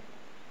seconds.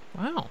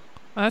 Wow.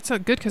 Well, that's a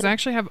good because I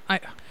actually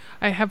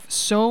I have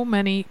so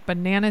many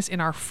bananas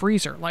in our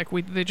freezer. Like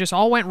they just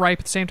all went ripe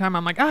at the same time.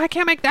 I'm like, oh, I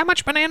can't make that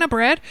much banana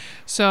bread.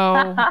 So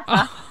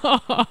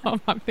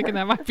I'm thinking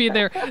that might be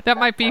there. That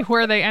might be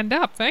where they end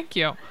up. Thank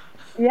you.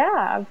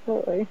 Yeah,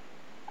 absolutely.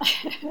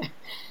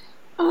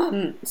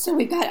 So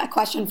we've got a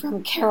question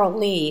from Carol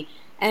Lee,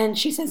 and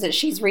she says that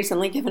she's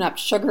recently given up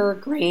sugar,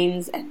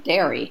 grains, and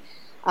dairy.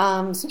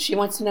 So she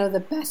wants to know the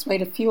best way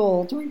to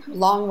fuel during her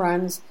long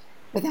runs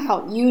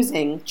without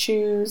using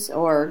chews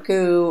or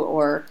goo,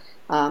 or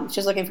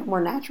she's looking for more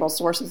natural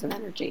sources of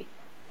energy.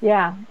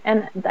 Yeah,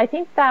 and I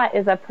think that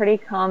is a pretty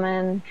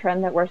common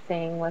trend that we're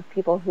seeing with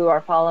people who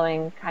are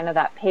following kind of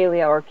that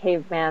paleo or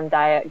caveman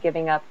diet,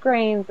 giving up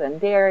grains and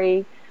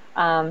dairy,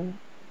 um,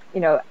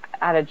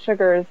 added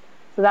sugars.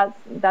 So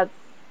that's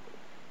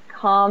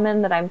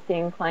common that I'm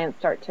seeing clients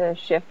start to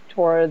shift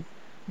towards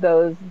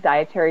those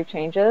dietary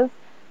changes.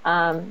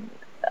 As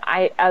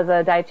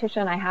a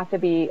dietitian, I have to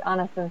be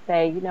honest and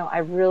say, I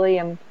really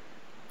am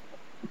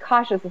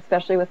cautious,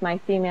 especially with my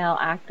female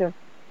active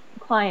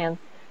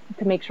clients,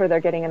 to make sure they're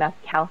getting enough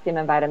calcium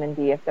and vitamin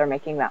D if they're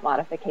making that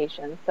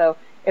modification. So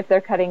if they're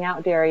cutting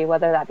out dairy,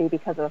 whether that be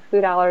because of a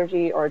food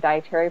allergy or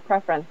dietary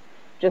preference,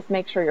 just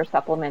make sure you're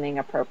supplementing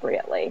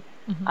appropriately.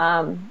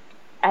 Mm-hmm.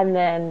 And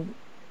then,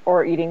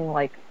 or eating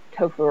like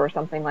tofu or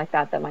something like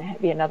that, that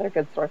might be another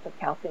good source of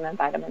calcium and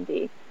vitamin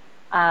D.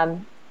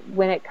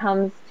 When it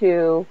comes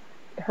to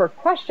her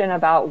question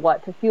about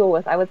what to fuel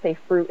with, I would say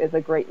fruit is a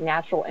great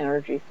natural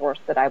energy source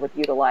that I would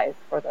utilize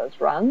for those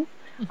runs.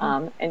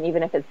 Mm-hmm. And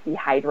even if it's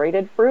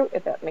dehydrated fruit,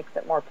 if it makes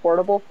it more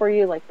portable for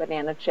you, like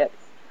banana chips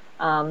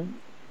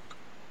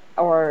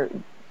or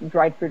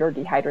dried fruit or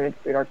dehydrated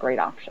fruit are great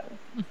options.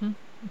 Mm-hmm.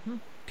 Mm-hmm.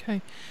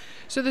 Okay.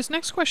 So this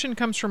next question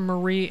comes from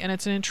Marie, and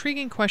it's an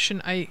intriguing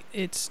question.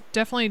 It's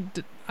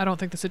definitely, I don't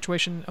think the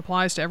situation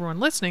applies to everyone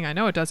listening. I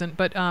know it doesn't,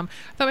 but I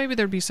thought maybe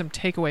there'd be some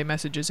takeaway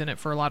messages in it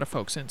for a lot of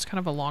folks, and it's kind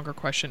of a longer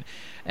question.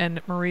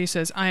 And Marie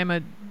says, I am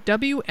a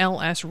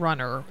WLS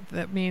runner.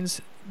 That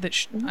means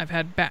that I've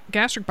had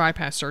gastric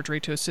bypass surgery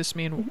to assist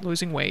me in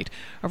losing weight.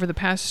 Over the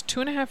past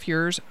 2.5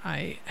 years,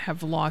 I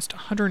have lost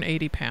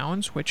 180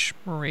 pounds, which,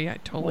 Marie,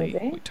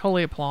 we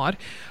totally applaud.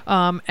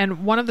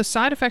 And one of the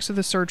side effects of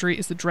the surgery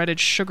is the dreaded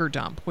sugar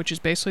dump, which is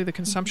basically the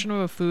consumption of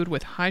a food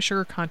with high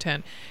sugar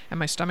content and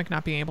my stomach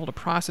not being able to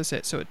process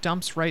it, so it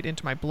dumps right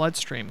into my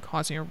bloodstream,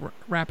 causing a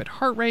rapid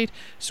heart rate,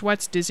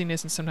 sweats,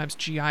 dizziness, and sometimes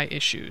GI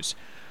issues.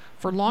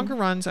 For longer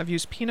runs, I've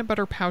used peanut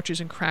butter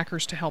pouches and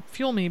crackers to help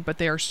fuel me, but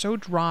they are so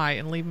dry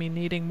and leave me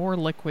needing more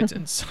liquids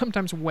and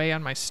sometimes weigh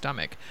on my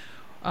stomach.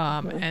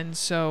 And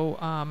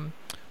so,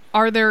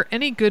 are there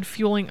any good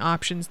fueling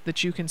options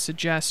that you can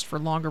suggest for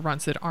longer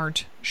runs that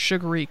aren't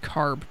sugary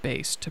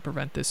carb-based to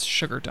prevent this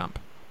sugar dump?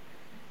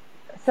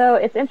 So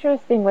it's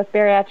interesting with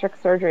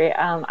bariatric surgery.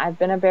 I've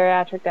been a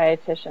bariatric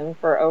dietitian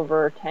for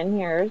over 10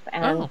 years,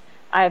 and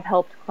I've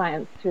helped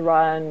clients to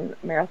run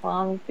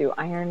marathons, do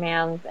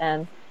Ironmans,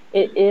 and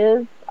it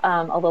is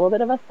a little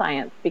bit of a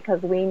science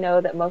because we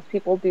know that most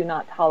people do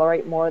not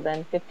tolerate more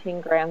than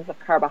 15 grams of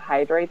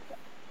carbohydrates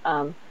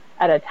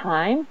at a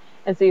time.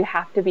 And so you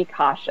have to be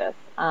cautious.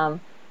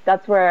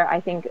 That's where I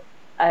think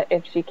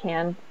if she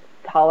can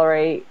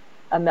tolerate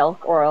a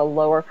milk or a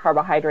lower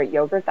carbohydrate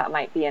yogurt, that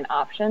might be an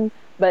option.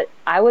 But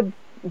I would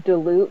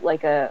dilute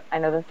I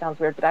know this sounds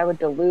weird, but I would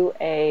dilute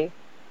a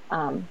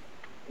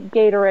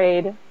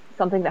Gatorade,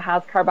 something that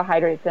has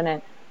carbohydrates in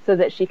it, so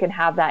that she can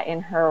have that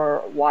in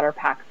her water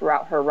pack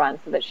throughout her run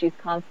so that she's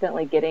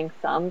constantly getting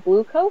some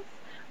glucose,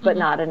 but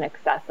not an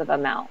excessive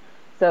amount.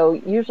 So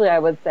usually I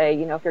would say,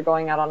 if you're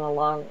going out on a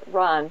long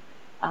run,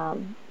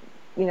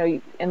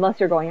 unless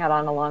you're going out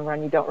on a long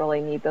run, you don't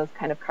really need those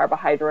kind of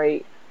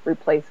carbohydrate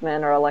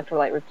replacement or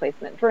electrolyte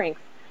replacement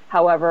drinks.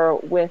 However,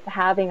 with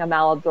having a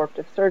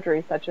malabsorptive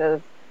surgery such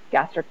as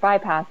gastric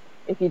bypass,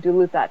 if you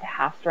dilute that to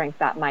half strength,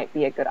 that might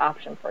be a good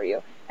option for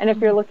you. And if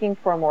you're looking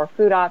for more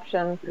food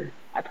options,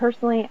 I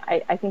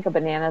think a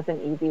banana is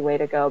an easy way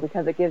to go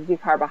because it gives you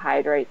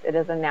carbohydrates. It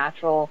is a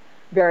natural,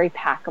 very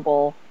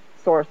packable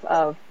source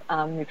of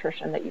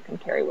nutrition that you can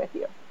carry with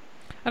you.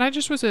 And I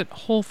just was at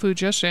Whole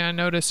Foods yesterday. I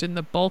noticed in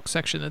the bulk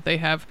section that they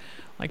have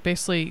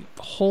basically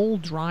whole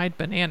dried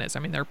bananas. I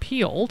mean, they're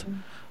peeled.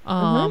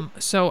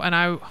 So,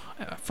 and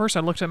first I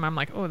looked at them, I'm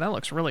like, oh, that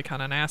looks really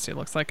kind of nasty. It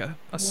looks like a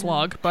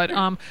slug, but,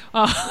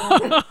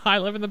 I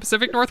live in the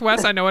Pacific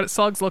Northwest. I know what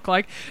slugs look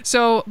like.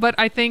 So, but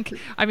I think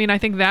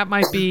that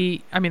might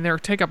be, they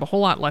take up a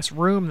whole lot less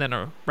room than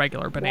a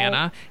regular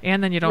banana.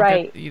 And then you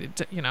don't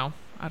get,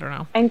 I don't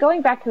know. And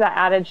going back to that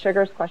added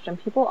sugars question,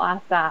 people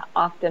ask that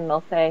often.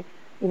 They'll say,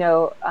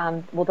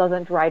 well,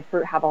 doesn't dried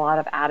fruit have a lot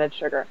of added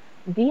sugar?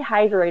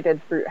 Dehydrated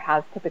fruit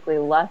has typically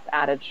less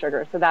added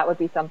sugar. So that would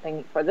be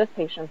something for this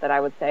patient that I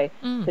would say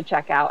to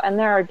check out. And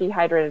there are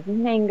dehydrated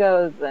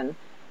mangoes and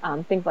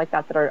things like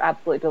that are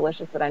absolutely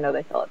delicious that I know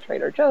they sell at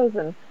Trader Joe's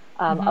and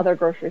other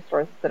grocery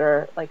stores that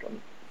are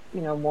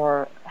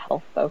more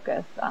health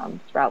focused,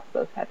 Sprouts,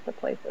 those types of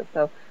places.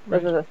 So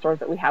those are the stores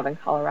that we have in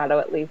Colorado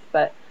at least.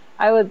 But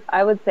I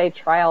would say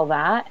try all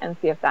that and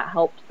see if that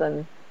helps.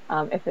 And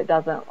if it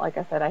doesn't, like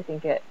I said, I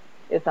think it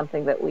is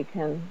something that we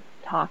can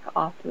talk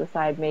off to the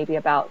side maybe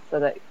about so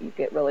that you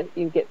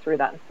get through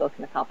that and still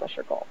can accomplish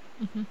your goal.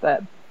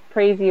 But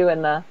praise you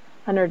and the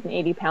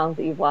 180 pounds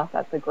that you've lost.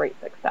 That's a great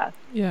success.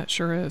 Yeah, it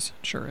sure is.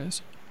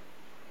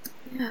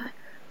 Yeah.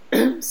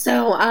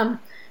 So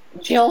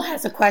Jill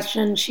has a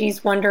question.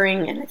 She's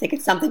wondering, and I think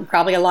it's something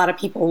probably a lot of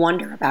people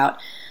wonder about.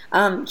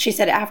 She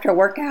said after a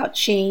workout,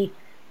 she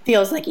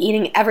feels like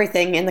eating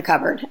everything in the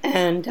cupboard.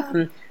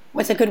 And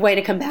what's a good way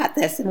to combat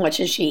this, and what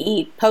should she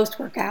eat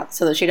post-workout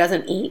so that she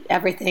doesn't eat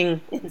everything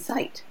in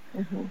sight?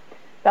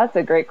 That's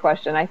a great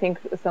question. I think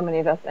so many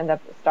of us end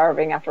up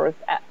starving afterwards.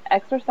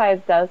 Exercise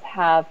does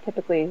have,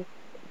 typically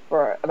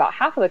for about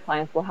half of the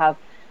clients, will have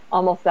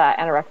almost that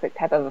anorexic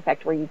type of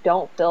effect where you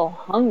don't feel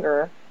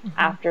hunger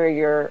after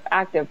you're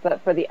active.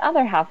 But for the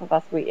other half of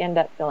us, we end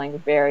up feeling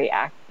very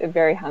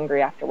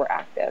hungry after we're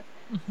active.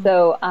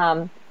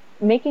 So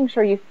making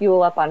sure you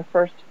fuel up on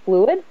first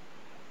fluid,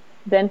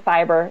 then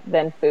fiber,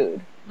 then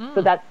food.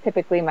 So that's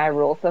typically my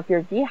rule. So if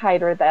you're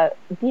dehydrated,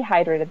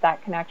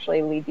 that can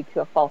actually lead you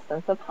to a false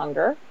sense of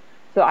hunger.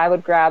 So I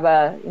would grab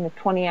a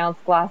 20-ounce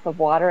glass of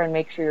water and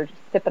make sure you're just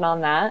sipping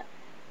on that.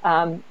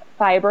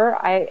 Fiber,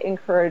 I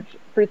encourage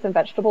fruits and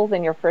vegetables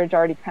in your fridge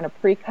already kind of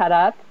pre-cut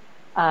up,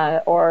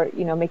 or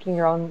making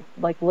your own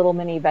little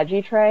mini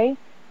veggie tray.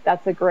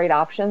 That's a great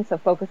option. So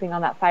focusing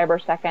on that fiber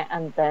second,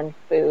 and then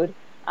food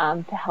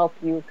to help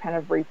you kind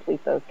of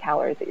replete those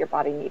calories that your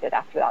body needed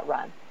after that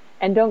run.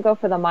 And don't go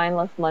for the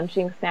mindless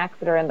munching snacks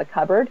that are in the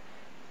cupboard.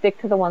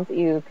 Stick to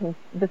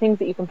the things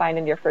that you can find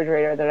in your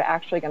refrigerator that are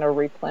actually going to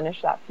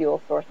replenish that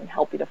fuel source and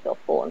help you to feel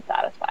full and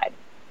satisfied.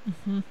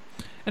 And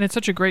it's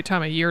such a great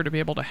time of year to be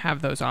able to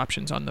have those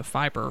options on the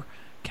fiber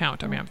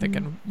count. I mean, I'm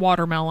thinking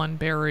watermelon,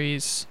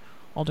 berries,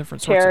 all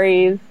different sorts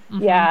cherries.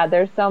 Yeah,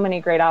 there's so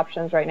many great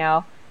options right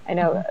now. I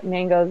know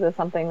mangoes is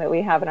something that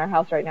we have in our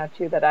house right now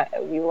too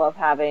that we love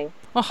having.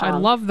 Oh, I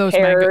love those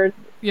pears.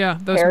 Yeah,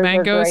 those pears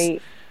mangoes. Are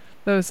great.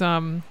 Those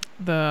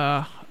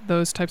the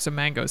those types of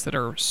mangoes that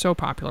are so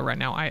popular right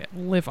now. I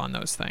live on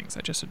those things.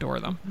 I just adore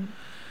them.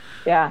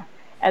 Yeah.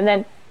 And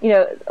then,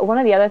 one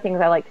of the other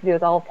things I like to do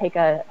is I'll take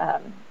the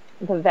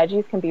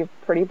veggies can be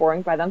pretty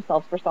boring by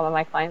themselves for some of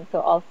my clients.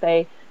 So I'll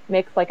say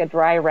mix like a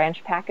dry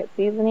ranch packet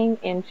seasoning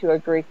into a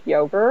Greek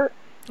yogurt,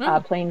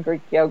 plain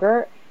Greek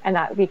yogurt, and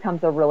that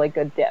becomes a really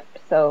good dip.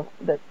 So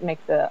that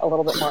makes it a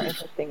little bit more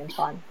interesting and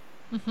fun.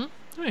 Mm-hmm.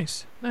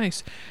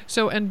 Nice.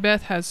 So, and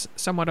Beth has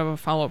somewhat of a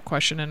follow-up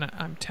question, and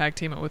I'm tag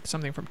teaming it with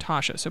something from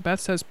Tasha. So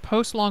Beth says,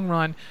 post-long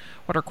run,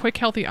 what are quick,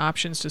 healthy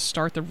options to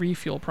start the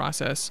refuel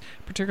process,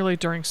 particularly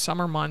during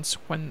summer months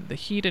when the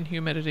heat and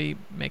humidity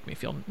make me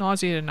feel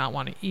nauseated and not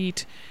want to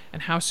eat,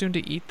 and how soon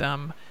to eat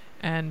them?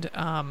 And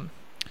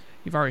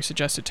you've already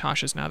suggested,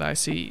 Tasha's, now that I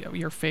see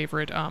your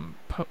favorite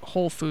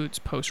Whole Foods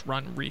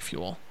post-run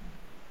refuel.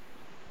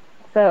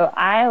 So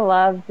I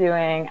love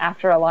doing,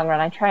 after a long run,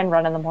 I try and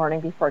run in the morning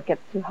before it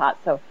gets too hot.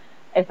 So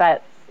if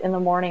that's in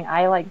the morning,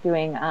 I like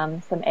doing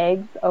some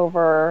eggs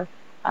over,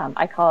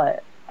 I call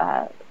it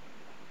a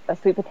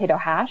sweet potato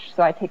hash.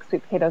 So I take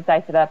sweet potatoes,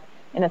 dice it up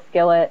in a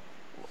skillet,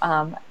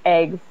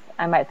 eggs.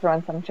 I might throw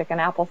in some chicken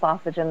apple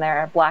sausage in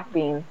there, black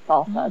beans,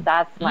 salsa.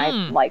 That's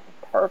my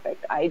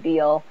perfect,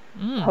 ideal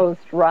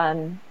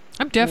post-run.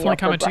 I'm definitely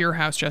coming to your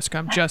house, Jessica.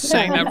 I'm just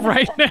saying that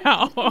right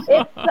now.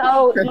 It's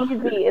so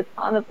easy. It's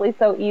honestly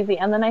so easy.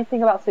 And the nice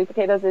thing about sweet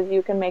potatoes is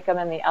you can make them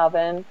in the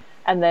oven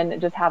and then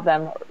just have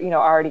them,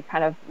 already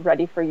kind of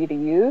ready for you to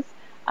use.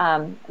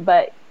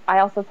 But I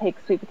also take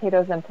sweet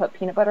potatoes and put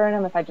peanut butter in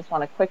them if I just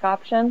want a quick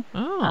option.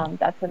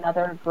 That's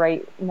another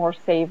great, more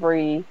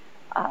savory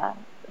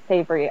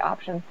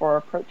option for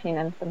protein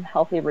and some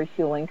healthy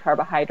refueling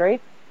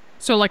carbohydrates.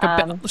 So like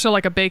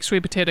a baked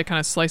sweet potato, kind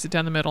of slice it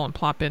down the middle and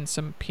plop in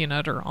some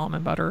peanut or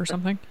almond butter or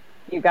something.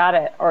 You got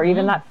it. Or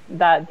even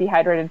that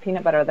dehydrated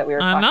peanut butter that we were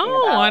talking about.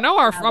 I know.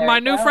 My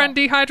new friend,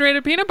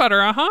 dehydrated peanut butter.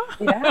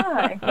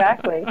 Yeah,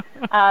 exactly.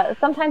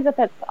 Sometimes if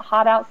it's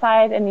hot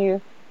outside and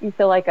you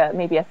feel like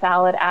maybe a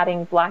salad,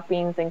 adding black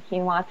beans and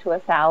quinoa to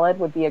a salad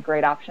would be a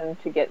great option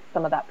to get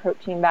some of that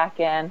protein back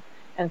in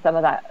and some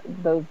of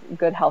those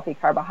good healthy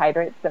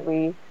carbohydrates that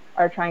we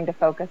are trying to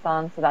focus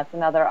on. So that's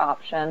another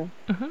option.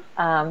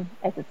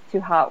 If it's too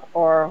hot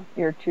or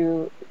you're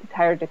too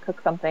tired to cook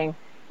something,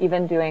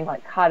 even doing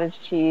like cottage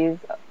cheese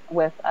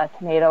with a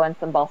tomato and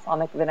some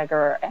balsamic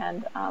vinegar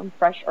and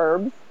fresh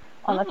herbs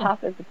on the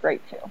top is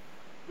great too.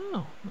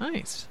 Oh,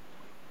 nice.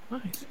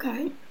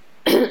 Okay.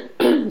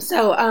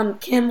 So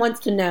Kim wants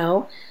to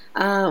know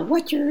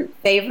what's your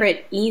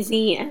favorite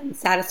easy and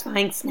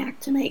satisfying snack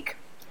to make?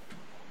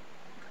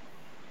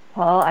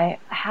 Well, I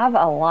have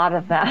a lot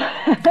of them,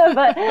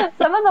 but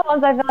some of the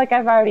ones I feel like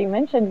I've already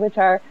mentioned, which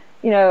are,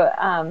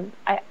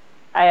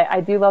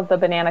 I do love the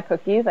banana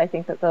cookies. I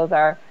think that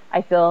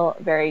I feel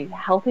very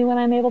healthy when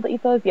I'm able to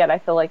eat those, yet I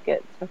feel like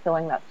it's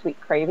fulfilling that sweet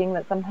craving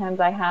that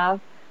sometimes I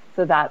have.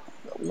 So that's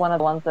one of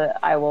the ones that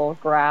I will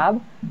grab.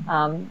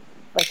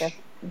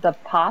 The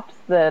pops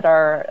that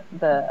are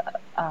the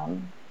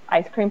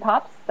ice cream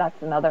pops,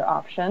 that's another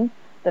option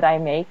that I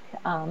make,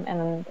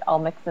 and I'll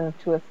mix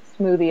into a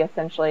smoothie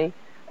essentially,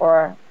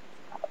 or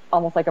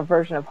almost like a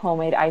version of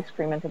homemade ice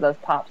cream into those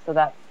pops. So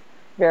that's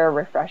very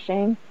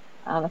refreshing,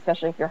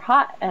 especially if you're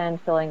hot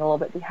and feeling a little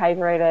bit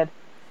dehydrated.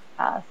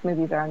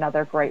 Smoothies are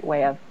another great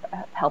way of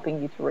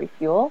helping you to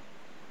refuel.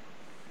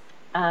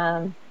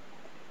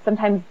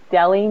 Sometimes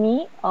deli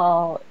meat,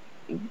 I'll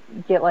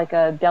get like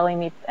a deli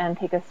meat and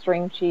take a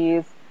string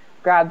cheese,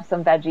 grab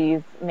some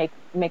veggies,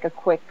 make a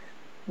quick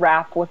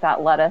wrap with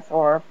that lettuce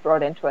or throw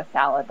it into a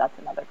salad. That's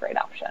another great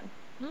option.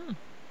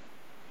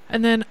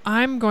 And then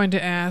I'm going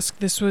to ask,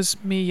 this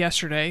was me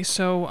yesterday,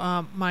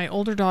 so my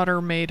older daughter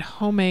made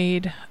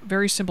homemade,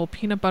 very simple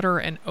peanut butter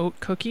and oat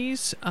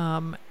cookies,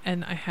 and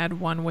I had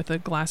one with a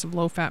glass of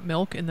low-fat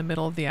milk in the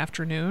middle of the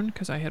afternoon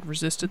because I had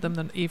resisted them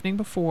the evening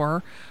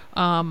before.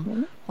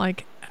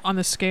 Like, on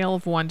the scale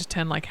of 1 to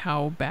 10, like,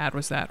 how bad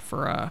was that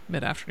for a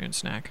mid-afternoon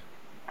snack?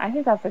 I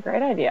think that's a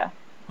great idea.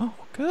 Oh,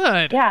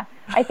 good. Yeah,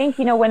 I think,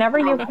 whenever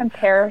you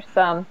compare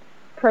some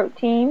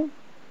protein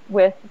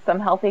with some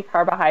healthy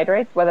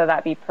carbohydrates, whether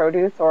that be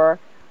produce or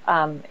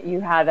you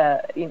had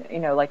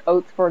like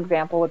oats, for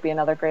example, would be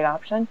another great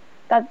option.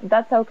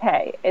 That's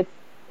okay. It's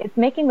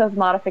making those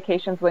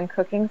modifications when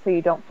cooking so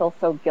you don't feel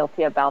so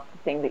guilty about the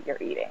thing that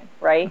you're eating,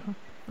 right?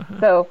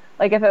 So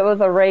like if it was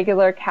a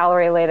regular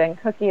calorie-laden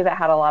cookie that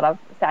had a lot of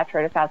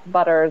saturated fats,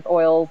 butters,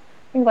 oils,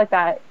 things like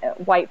that,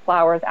 white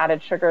flours,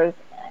 added sugars,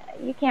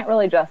 you can't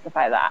really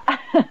justify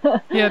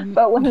that. Yeah.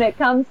 But when it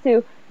comes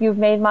to you've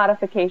made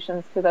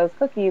modifications to those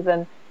cookies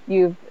and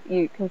you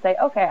can say,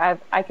 okay,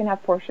 I can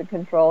have portion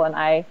control and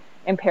I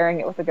am pairing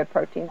it with a good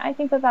protein. I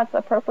think that that's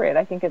appropriate.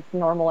 I think it's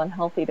normal and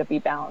healthy to be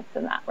balanced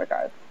in that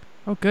regard.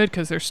 Oh, good,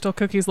 because there's still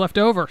cookies left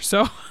over.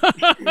 So,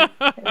 there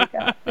you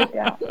go.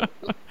 Yeah.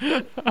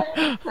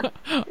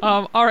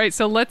 All right,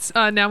 so let's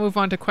now move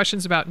on to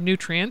questions about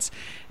nutrients.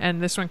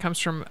 And this one comes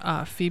from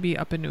Phoebe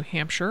up in New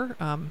Hampshire,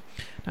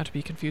 not to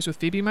be confused with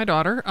Phoebe, my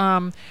daughter.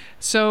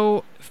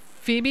 So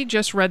Phoebe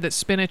just read that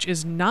spinach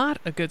is not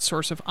a good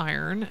source of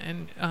iron,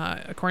 and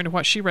according to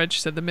what she read, she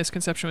said the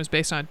misconception was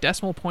based on a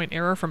decimal point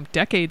error from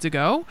decades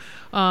ago.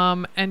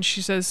 And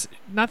she says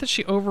not that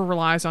she over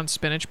relies on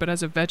spinach, but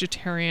as a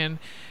vegetarian,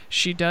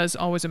 she does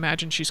always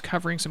imagine she's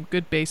covering some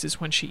good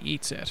bases when she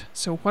eats it.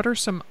 So, what are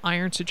some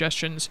iron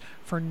suggestions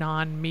for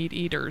non-meat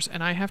eaters?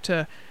 And I have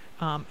to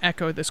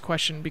echo this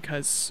question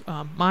because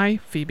my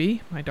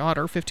Phoebe, my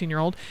daughter,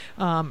 15-year-old,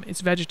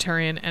 is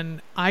vegetarian,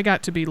 and I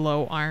got to be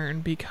low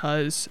iron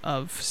because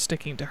of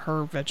sticking to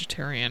her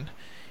vegetarian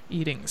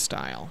eating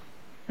style.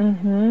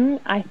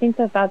 I think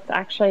that that's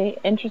actually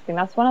interesting.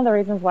 That's one of the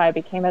reasons why I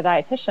became a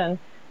dietitian.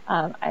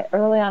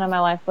 Early on in my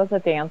life was a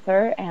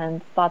dancer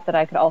and thought that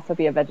I could also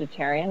be a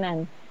vegetarian.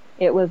 And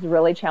it was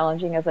really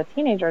challenging as a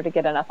teenager to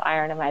get enough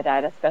iron in my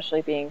diet,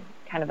 especially being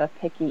kind of a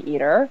picky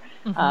eater,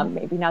 Mm-hmm.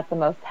 maybe not the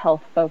most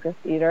health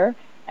focused eater.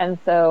 And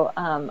so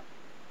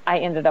I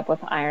ended up with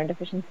iron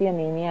deficiency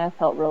anemia,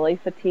 felt really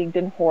fatigued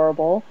and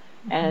horrible.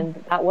 Mm-hmm.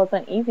 And that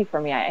wasn't easy for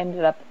me. I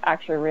ended up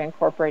actually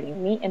reincorporating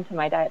meat into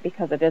my diet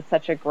because it is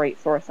such a great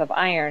source of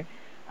iron.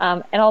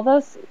 And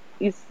although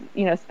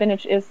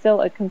spinach is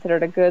still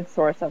considered a good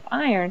source of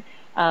iron,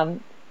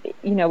 um,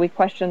 we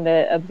question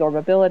the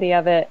absorbability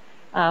of it.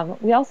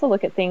 We also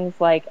look at things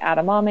like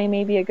edamame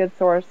may be a good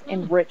source.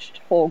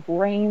 Enriched whole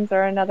grains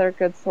are another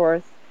good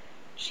source.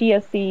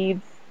 Chia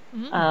seeds.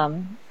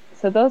 Mm-hmm.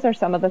 So those are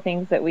some of the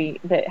things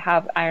that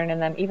have iron in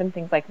them. Even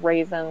things like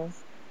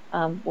raisins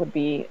would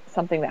be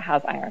something that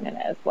has iron in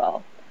it as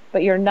well.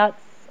 But your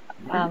nuts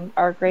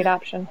are a great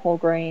option. Whole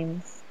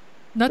grains,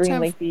 Nuts green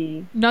have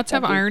leafy nuts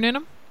have veggies. iron in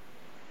them.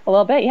 A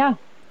little bit, yeah.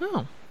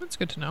 Oh, that's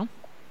good to know.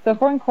 So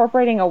if we're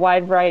incorporating a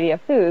wide variety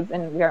of foods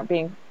and we aren't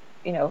being,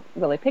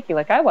 really picky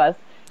like I was,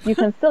 you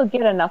can still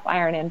get enough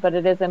iron in, but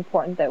it is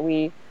important that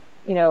we,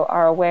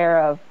 are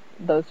aware of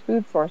those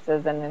food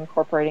sources and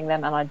incorporating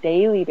them on a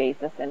daily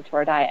basis into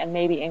our diet and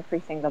maybe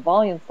increasing the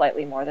volume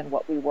slightly more than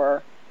what we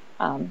were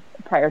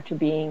prior to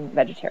being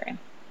vegetarian.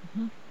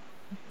 Mm-hmm.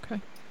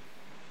 Okay.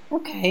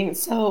 Okay,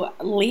 so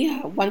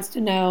Leah wants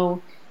to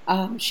know.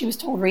 She was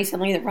told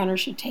recently that runners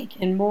should take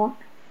in more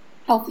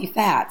healthy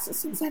fats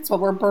since that's what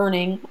we're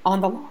burning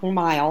on the long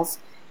miles.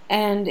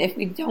 And if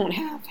we don't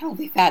have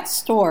healthy fats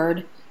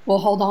stored, we'll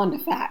hold on to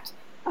fat.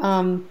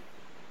 Um,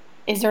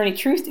 is there any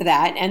truth to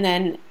that? And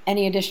then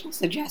any additional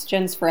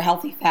suggestions for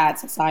healthy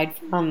fats aside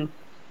from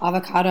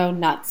avocado,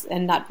 nuts,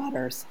 and nut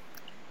butters?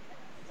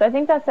 So I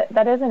think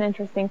that is an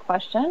interesting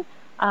question.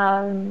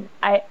 I'm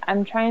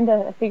trying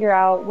to figure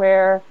out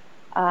where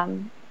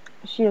um,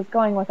 she is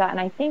going with that, and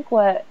I think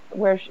where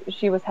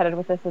she was headed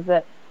with this is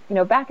that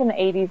back in the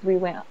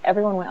 80s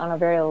everyone went on a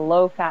very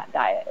low fat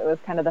diet. It was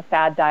kind of the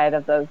fad diet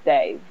of those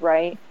days,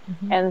 right?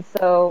 Mm-hmm. And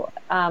so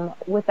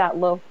with that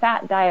low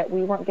fat diet,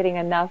 we weren't getting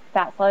enough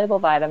fat soluble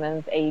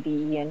vitamins A, D,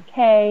 E, and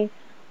K.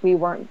 We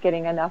weren't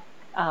getting enough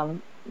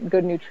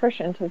good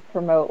nutrition to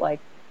promote like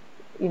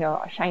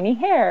shiny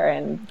hair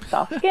and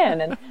soft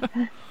skin and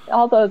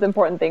all those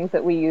important things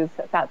that we use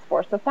fats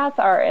for. So fats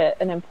are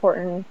an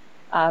important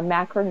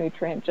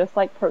macronutrient, just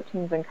like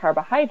proteins and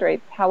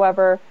carbohydrates.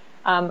 However,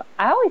 I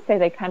always say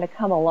they kind of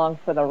come along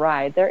for the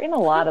ride. They're in a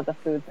lot of the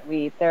foods that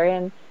we eat. They're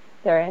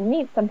in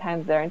meat.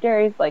 Sometimes they're in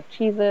dairies, like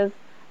cheeses.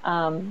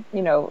 Um,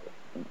 you know,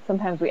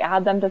 Sometimes we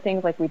add them to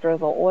things like we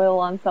drizzle oil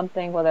on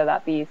something, whether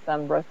that be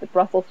some roasted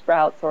Brussels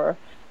sprouts or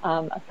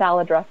a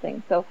salad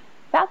dressing. So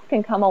fats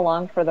can come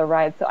along for the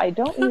ride. So I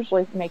don't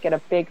usually make it a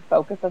big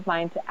focus of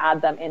mine to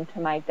add them into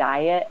my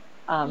diet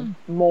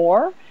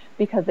more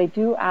because they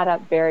do add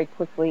up very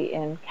quickly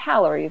in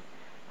calories.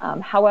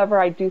 However,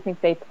 I do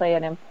think they play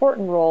an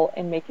important role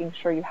in making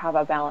sure you have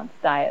a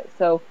balanced diet.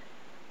 So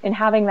in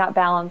having that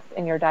balance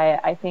in your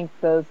diet, I think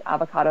those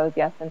avocados,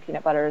 yes, and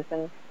peanut butters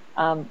and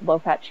low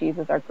fat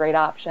cheeses are great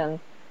options.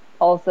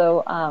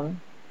 Also,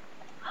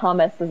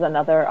 hummus is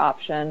another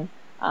option.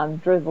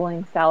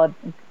 Drizzling salad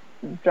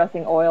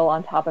dressing oil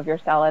on top of your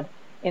salad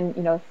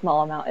in a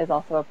small amount is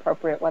also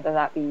appropriate, whether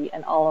that be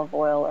an olive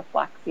oil or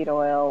flaxseed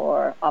oil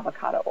or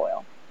avocado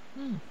oil.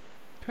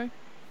 Okay.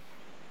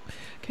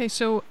 Okay,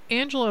 so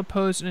Angela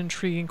posed an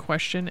intriguing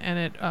question, and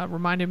it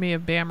reminded me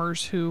of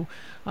Bammers, who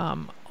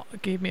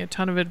gave me a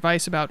ton of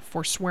advice about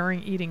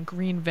forswearing eating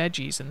green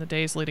veggies in the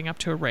days leading up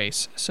to a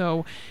race.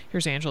 So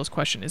here's Angela's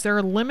question. Is there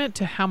a limit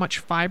to how much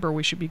fiber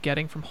we should be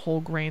getting from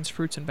whole grains,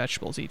 fruits, and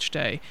vegetables each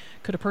day?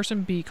 Could a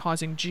person be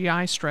causing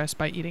GI stress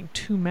by eating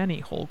too many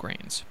whole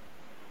grains?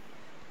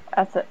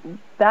 That's a,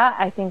 that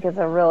I think is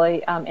a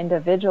really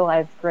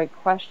individualized, great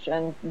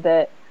question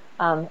that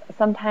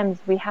sometimes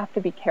we have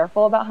to be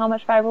careful about how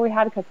much fiber we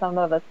had because some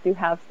of us do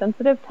have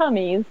sensitive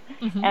tummies,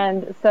 Mm-hmm.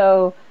 and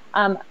so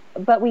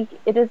but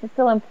it is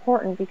still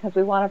important because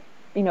we want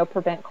to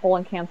prevent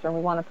colon cancer and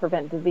we want to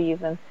prevent disease,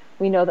 and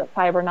we know that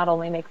fiber not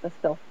only makes us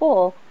feel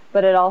full,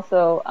 but it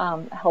also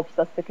helps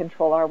us to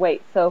control our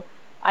weight. So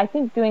I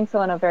think doing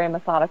so in a very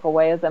methodical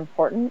way is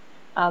important.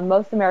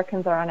 Most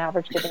Americans are on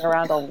average getting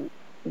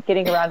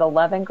around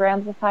 11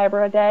 grams of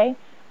fiber a day.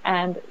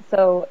 And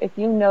so if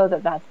you know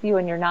that that's you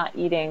and you're not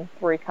eating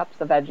 3 cups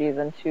of veggies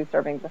and 2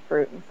 servings of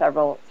fruit and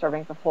several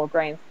servings of whole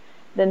grains,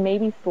 then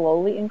maybe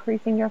slowly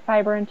increasing your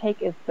fiber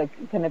intake is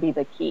going to be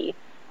the key.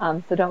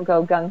 So don't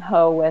go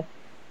gung-ho with,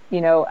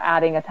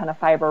 adding a ton of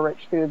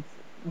fiber-rich foods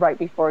right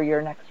before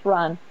your next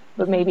run,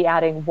 but maybe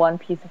adding one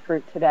piece of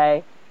fruit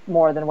today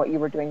more than what you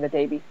were doing the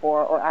day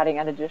before, or adding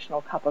an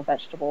additional cup of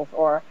vegetables,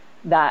 or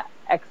that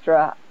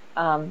extra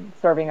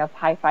serving of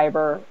high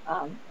fiber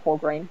whole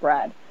grain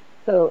bread.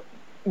 So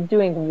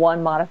doing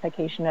one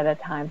modification at a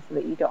time so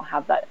that you don't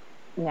have that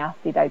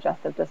nasty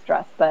digestive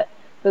distress. But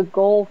the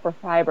goal for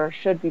fiber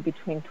should be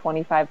between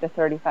 25 to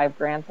 35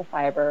 grams of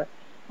fiber.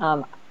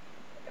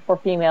 For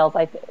females,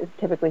 I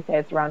typically say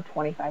it's around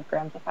 25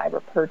 grams of fiber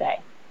per day.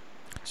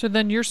 So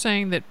then you're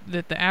saying that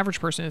the average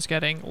person is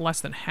getting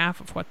less than half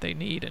of what they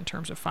need in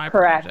terms of fiber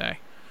Correct. a day.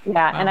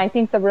 Yeah, wow. And I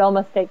think the real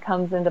mistake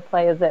comes into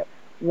play is that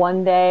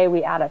one day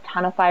we add a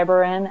ton of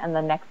fiber in, and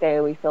the next day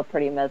we feel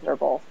pretty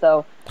miserable.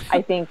 So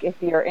I think if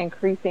you're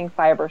increasing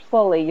fiber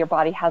slowly, your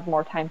body has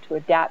more time to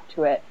adapt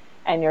to it,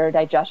 and your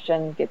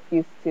digestion gets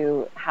used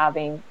to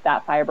having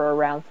that fiber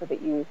around so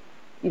that you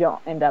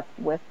don't end up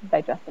with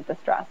digestive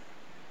distress.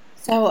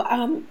 So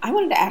I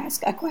wanted to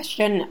ask a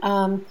question.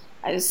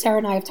 Sarah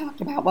and I have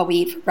talked about what we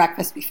eat for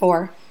breakfast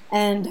before,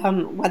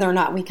 and whether or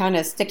not we kind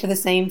of stick to the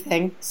same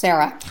thing,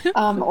 Sarah,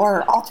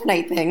 or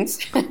alternate things.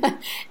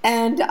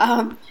 And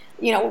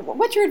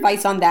what's your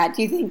advice on that?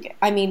 Do you think,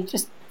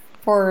 just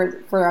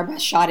for our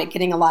best shot at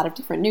getting a lot of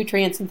different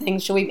nutrients and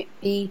things, should we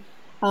be,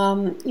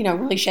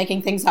 really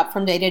shaking things up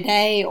from day to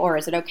day, or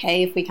is it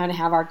okay if we kind of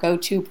have our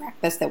go-to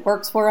breakfast that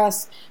works for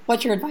us?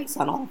 What's your advice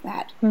on all of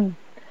that?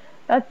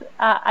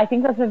 I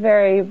think that's a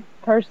very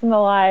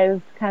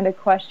personalized kind of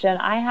question.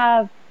 I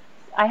have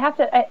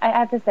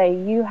to say,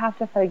 you have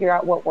to figure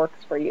out what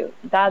works for you.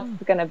 That's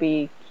going to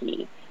be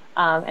key.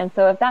 And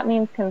so if that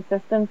means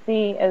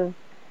consistency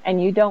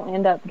and you don't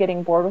end up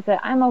getting bored with it,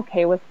 I'm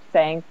okay with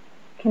saying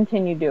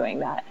continue doing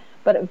that.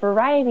 But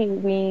variety,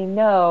 we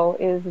know,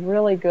 is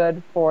really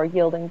good for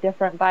yielding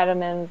different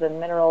vitamins and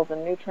minerals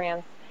and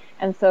nutrients.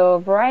 And so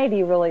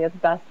variety really is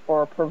best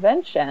for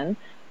prevention.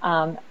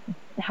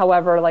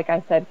 However, like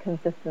I said,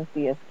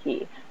 consistency is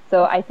key.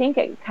 So I think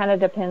it kind of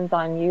depends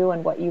on you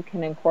and what you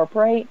can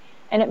incorporate.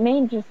 And it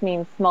may just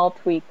mean small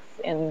tweaks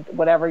in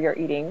whatever you're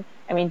eating.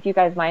 Do you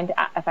guys mind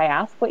if I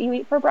ask what you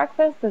eat for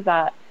breakfast? Is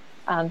that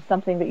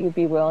something that you'd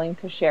be willing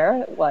to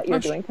share, what you're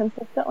doing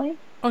consistently?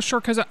 Oh, sure.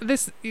 Because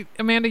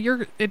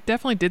Amanda, it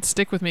definitely did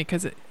stick with me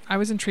because I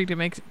was intrigued to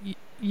make.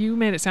 You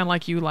made it sound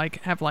like you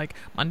have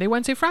Monday,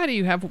 Wednesday, Friday,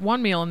 you have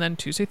one meal, and then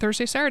Tuesday,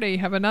 Thursday, Saturday, you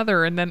have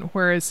another, and then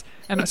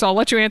so I'll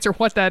let you answer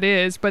what that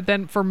is. But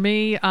then for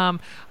me, I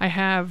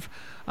have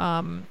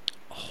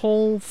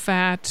whole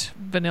fat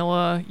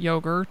vanilla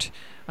yogurt,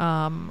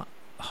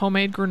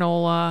 homemade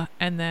granola,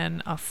 and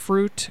then a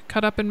fruit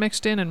cut up and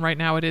mixed in. And right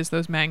now it is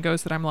those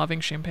mangoes that I'm loving,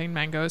 champagne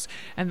mangoes,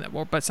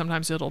 but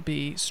sometimes it'll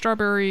be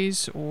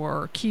strawberries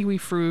or kiwi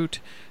fruit.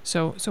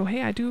 So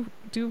hey, I do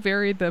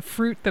vary the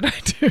fruit that I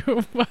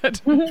do,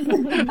 but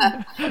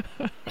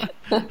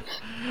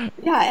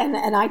yeah,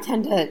 and I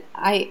tend to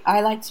I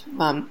like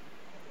to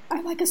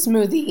I like a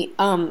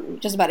smoothie.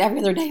 Just about every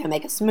other day I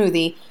make a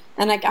smoothie,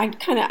 and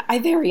I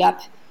vary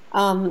up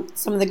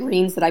some of the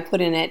greens that I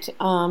put in it,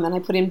 and I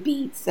put in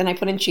beets, and I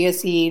put in chia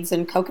seeds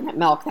and coconut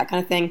milk, that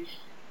kind of thing.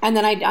 And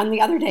then on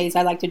the other days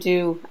I like to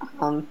do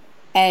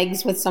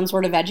eggs with some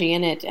sort of veggie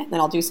in it, and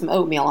then I'll do some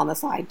oatmeal on the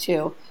side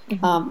too.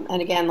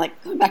 And again,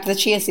 like going back to the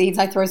chia seeds,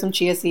 I throw some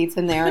chia seeds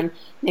in there, and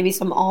maybe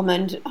some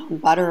almond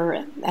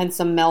butter and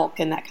some milk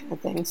and that kind of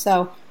thing.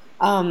 So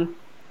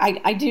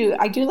I do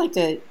like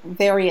to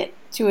vary it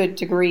to a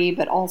degree,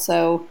 but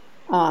also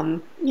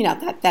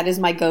that is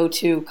my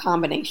go-to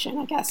combination,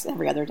 I guess,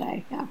 every other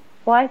day. Yeah.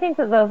 Well, I think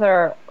that those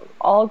are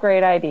all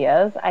great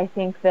ideas. I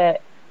think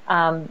that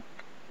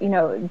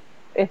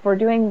if we're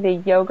doing the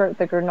yogurt,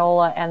 the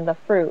granola, and the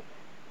fruit,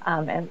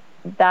 and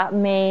that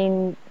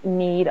may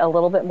need a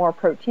little bit more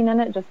protein in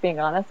it, just being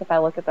honest, if I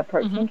look at the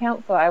protein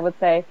count. So I would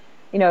say,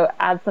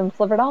 add some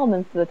slivered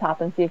almonds to the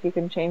top and see if you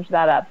can change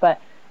that up. But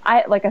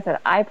like I said,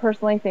 I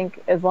personally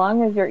think as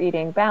long as you're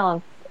eating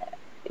balanced,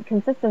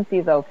 consistency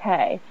is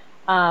okay.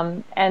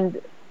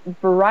 And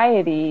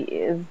variety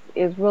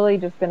is really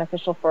just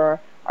beneficial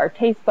for our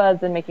taste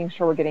buds and making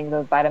sure we're getting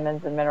those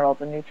vitamins and minerals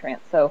and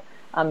nutrients. So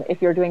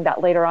if you're doing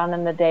that later on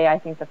in the day, I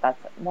think that that's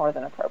more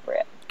than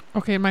appropriate.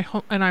 Okay,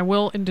 and I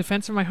will, in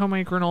defense of my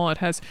homemade granola, it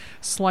has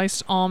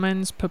sliced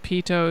almonds,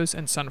 pepitos,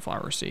 and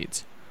sunflower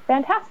seeds.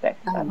 Fantastic.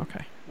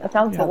 Okay. That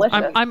sounds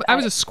delicious. I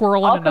was a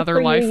squirrel in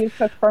another life. You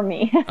cook for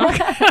me.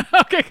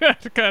 Okay,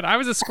 good. I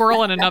was a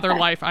squirrel in another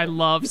life. I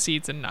love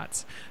seeds and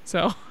nuts.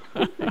 So.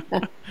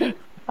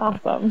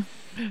 Awesome.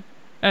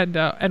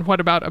 And what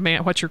about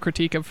Amanda? What's your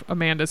critique of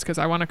Amanda's? Because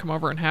I want to come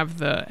over and have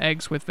the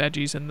eggs with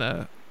veggies and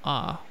the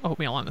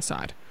oatmeal on the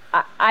side.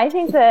 I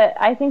think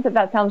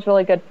that sounds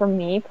really good for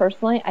me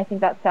personally. I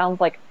think that sounds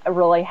like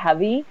really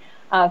heavy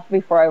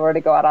before I were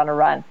to go out on a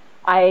run.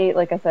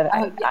 like I said,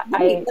 Oh, yeah.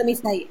 Let me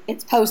say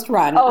it's post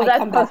run. oh, I that's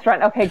come back. post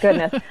run. Okay,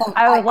 goodness. So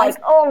I was like,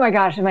 oh my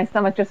gosh, and my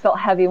stomach just felt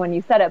heavy when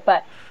you said it.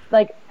 But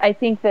like, I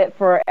think that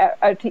for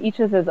to each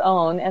is his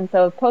own, and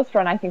so post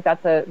run, I think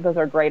those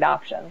are great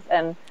options.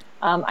 And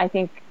I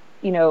think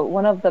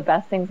one of the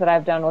best things that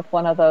I've done with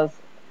one of those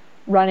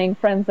running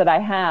friends that I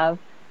have,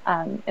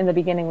 in the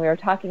beginning we were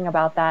talking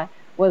about that,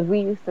 was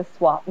we used to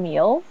swap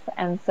meals.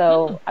 And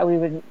so we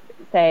would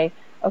say,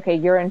 okay,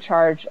 you're in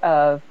charge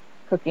of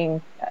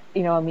cooking,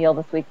 a meal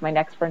this week. My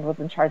next friend was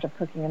in charge of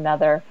cooking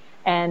another.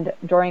 And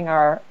during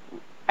our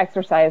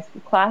exercise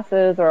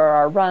classes or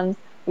our runs,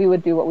 we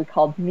would do what we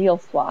called meal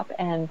swap.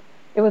 And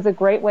it was a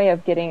great way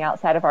of getting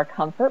outside of our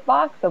comfort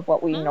box of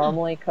what we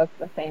normally cook,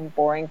 the same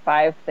boring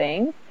five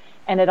things.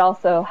 And it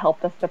also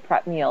helped us to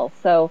prep meals.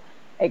 So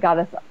it got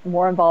us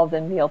more involved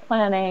in meal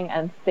planning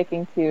and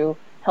sticking to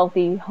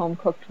healthy home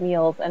cooked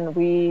meals. And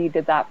we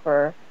did that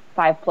for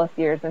 5+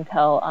 years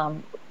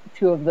until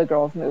two of the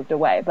girls moved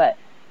away. But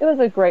it was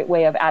a great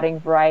way of adding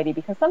variety,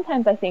 because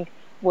sometimes I think,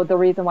 well, the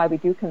reason why we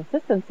do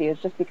consistency is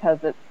just because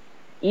it's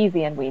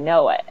easy and we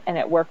know it and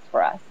it works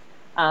for us.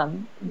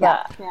 But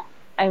yeah.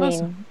 I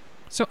Awesome. mean,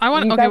 So I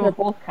want you okay, guys are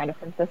well, both kind of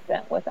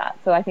consistent with that.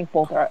 So I think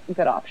both are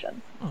good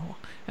options. oh,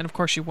 and of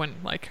course you wouldn't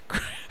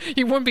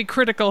you wouldn't be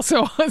critical.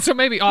 So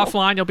maybe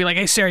offline you'll be like,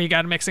 hey Sarah, you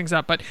got to mix things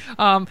up. But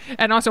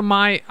and also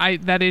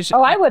that is.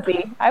 Oh, I would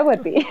be.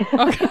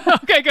 Okay.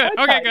 Okay. Good.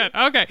 Okay. you. Good.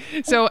 Okay.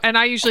 So, and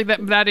I usually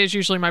that is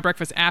usually my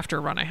breakfast after a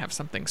run. I have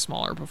something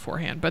smaller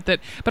beforehand. But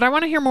I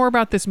want to hear more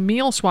about this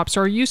meal swap.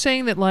 So, are you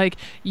saying that like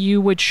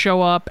you would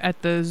show up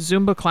at the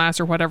Zumba class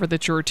or whatever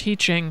that you were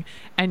teaching,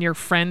 and your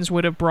friends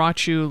would have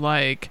brought you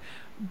like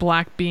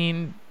black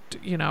bean,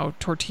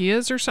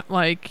 tortillas or something,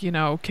 like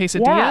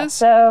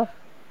quesadillas? Yeah.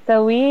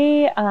 So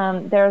we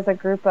there's a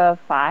group of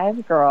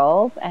 5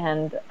 girls,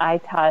 and I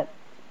taught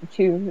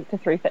 2 to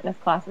 3 fitness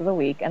classes a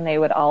week, and they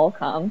would all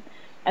come.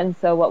 And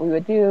so what we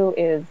would do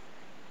is,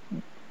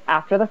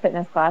 after the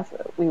fitness class,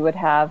 we would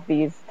have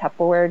these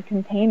Tupperware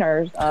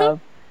containers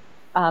of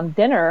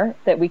dinner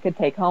that we could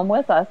take home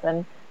with us.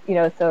 And,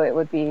 so it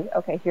would be,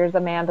 okay, here's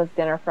Amanda's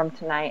dinner from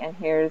tonight, and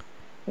here's,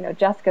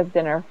 Jessica's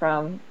dinner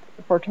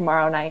for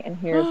tomorrow night, and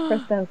here's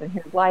Kristen's, and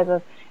here's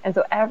Liza's. And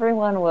so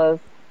everyone was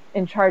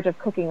in charge of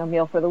cooking a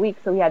meal for the week.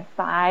 So we had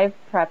 5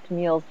 prepped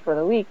meals for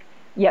the week,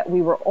 yet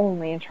we were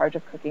only in charge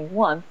of cooking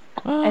once.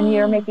 And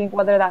you're making,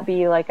 whether that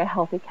be like a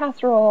healthy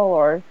casserole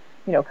or,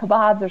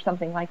 kebabs or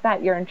something like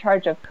that, you're in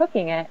charge of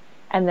cooking it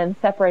and then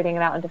separating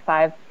it out into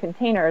 5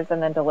 containers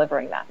and then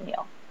delivering that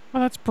meal.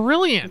 Well, that's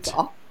brilliant. That's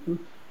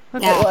awesome.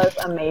 It was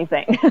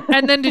amazing.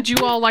 And then did you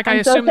all like? I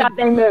I'm assume so sad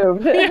they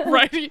moved. Yeah,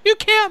 right. You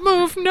can't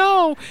move.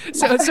 No.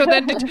 So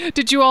then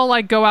did you all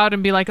like go out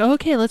and be like,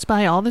 okay, let's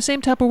buy all the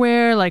same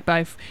Tupperware, like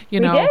buy, We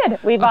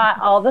did. We bought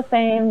all the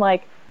same,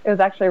 like, it was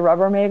actually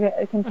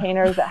Rubbermaid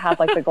containers that had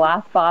like the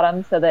glass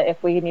bottom, so that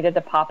if we needed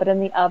to pop it in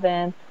the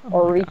oven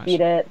or reheat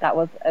it, that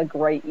was a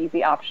great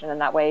easy option.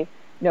 And that way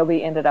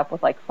nobody ended up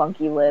with like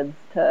funky lids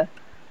to.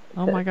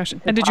 Oh my gosh.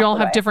 And did you all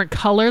have different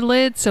color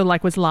lids? So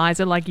like was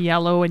Liza like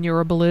yellow and you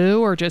were blue,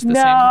 or just the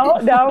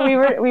same?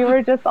 No, we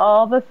were just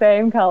all the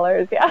same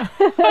colors. Yeah.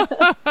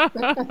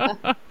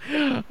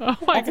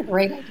 That's a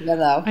great idea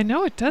though. I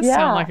know it does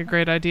sound like a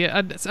great idea.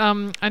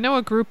 I know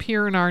a group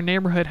here in our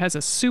neighborhood has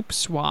a soup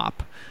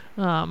swap.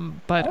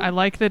 But I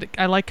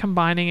like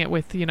combining it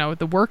with,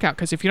 the workout,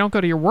 because if you don't go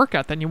to your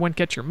workout, then you wouldn't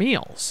get your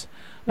meals.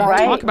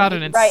 Right. Talk about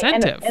an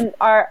incentive. Right. And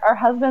our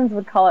husbands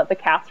would call it the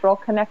casserole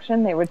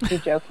connection. They would be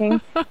joking.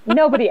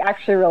 Nobody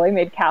actually really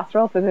made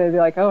casserole, so they'd be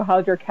like, "Oh,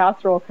 how'd your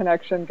casserole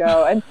connection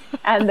go?"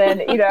 And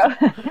then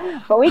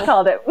but we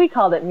called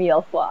it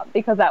meal swap,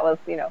 because that was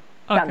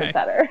sounded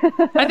better.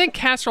 I think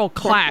casserole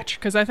clatch,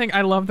 because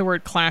I love the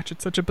word clatch.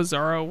 It's such a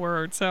bizarro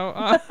word.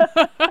 So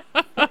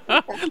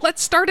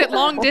let's start at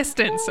long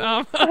distance.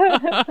 I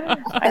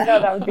know,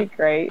 that would be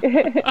great.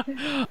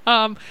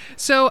 And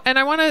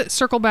I want to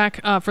circle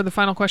back for the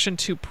final question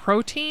to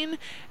protein,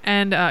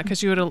 and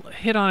because you had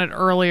hit on it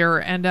earlier,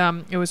 and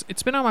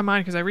it's been on my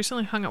mind because I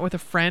recently hung out with a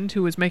friend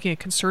who was making a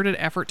concerted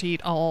effort to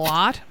eat a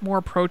lot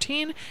more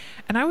protein,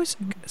 and I was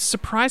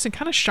surprised and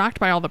kind of shocked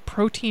by all the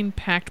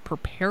protein-packed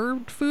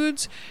prepared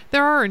foods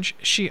there are. And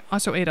she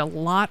also ate a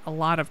lot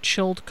of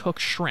chilled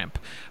cooked shrimp.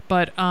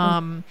 But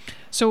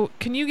so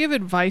can you give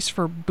advice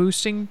for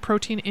boosting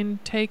protein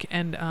intake,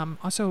 and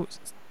also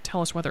tell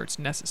us whether it's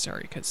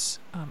necessary, because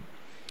in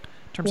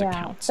terms of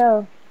counts.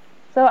 So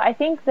I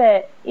think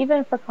that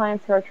even for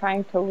clients who are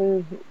trying to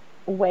lose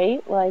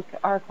weight, like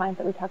our clients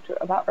that we talked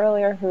about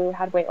earlier who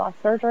had weight loss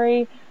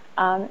surgery,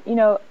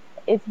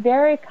 it's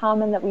very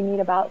common that we need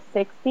about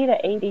 60 to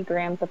 80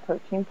 grams of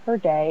protein per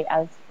day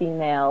as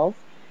females.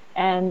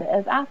 And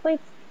as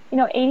athletes,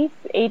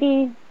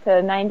 80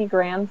 to 90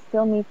 grams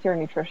still meets your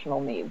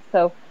nutritional needs.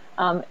 So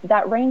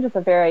that range is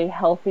a very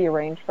healthy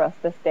range for us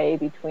to stay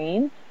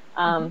between.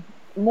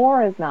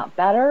 More is not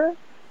better.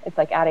 It's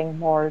like adding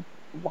more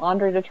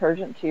laundry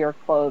detergent to your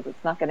clothes.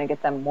 It's not going to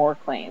get them more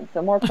clean.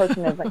 So more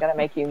protein isn't going to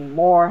make you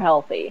more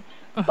healthy.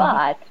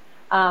 But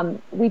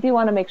we do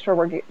want to make sure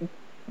we're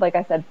like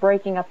I said,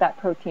 breaking up that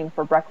protein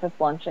for breakfast,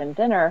 lunch, and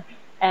dinner,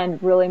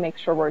 and really make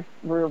sure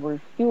we're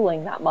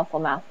refueling that muscle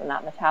mass and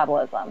that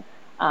metabolism,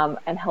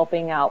 and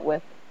helping out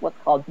with what's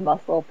called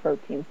muscle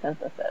protein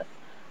synthesis.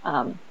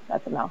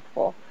 That's a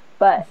mouthful.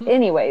 But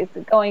anyways,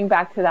 going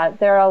back to that,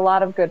 there are a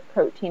lot of good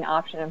protein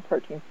option and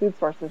protein food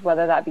sources,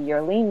 whether that be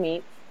your lean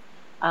meats,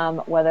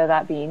 whether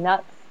that be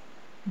nuts,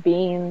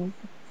 beans,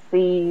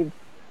 seeds,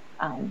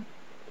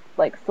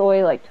 like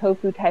soy, like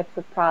tofu types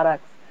of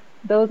products.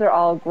 Those are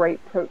all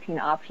great protein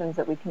options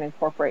that we can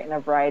incorporate in a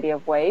variety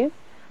of ways.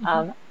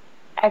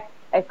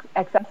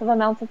 Excessive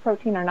amounts of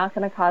protein are not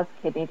going to cause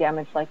kidney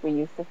damage like we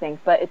used to think,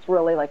 but it's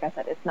really, like I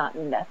said, it's not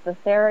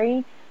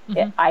necessary.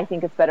 I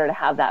think it's better to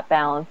have that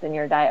balance in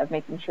your diet of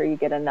making sure you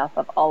get enough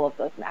of all of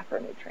those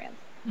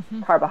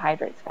macronutrients,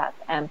 carbohydrates, fats,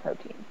 and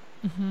proteins.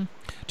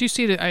 Do you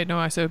see that? I know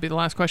I said it would be the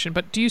last question,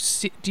 but do you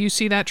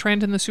see that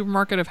trend in the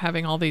supermarket of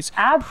having all these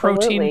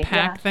protein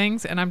packed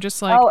things? And I'm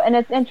just like, oh, and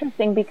it's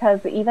interesting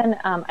because even,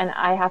 and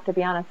I have to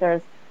be honest,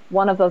 there's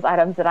one of those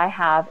items that I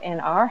have in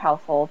our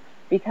household,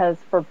 because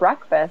for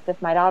breakfast,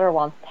 if my daughter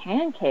wants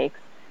pancakes,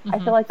 I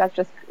feel like that's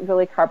just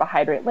really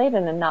carbohydrate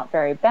laden and not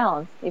very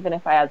balanced, even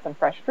if I add some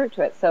fresh fruit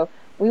to it. So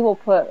we will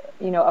put,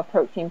 a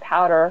protein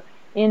powder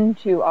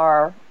into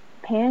our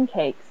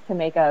pancakes to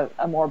make a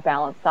more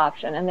balanced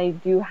option. And they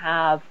do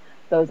have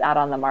those out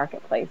on the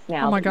marketplace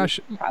now. Oh my gosh.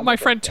 My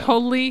friend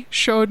totally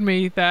showed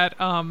me that,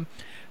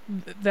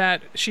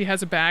 that she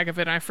has a bag of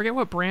it. I forget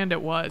what brand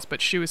it was,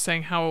 but she was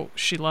saying how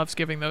she loves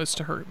giving those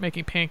to her,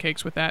 making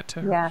pancakes with that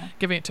to her,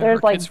 giving it to her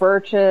kids. There's like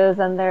Birch's,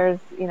 and there's,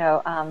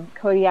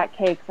 Kodiak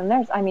cakes, and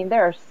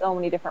there are so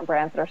many different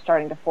brands that are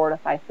starting to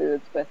fortify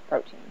foods with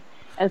protein.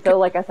 And so,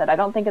 like I said, I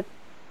don't think it's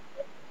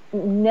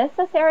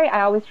necessary.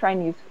 I always try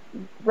and use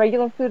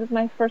regular food as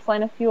my first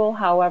line of fuel.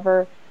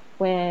 However,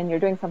 when you're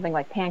doing something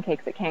like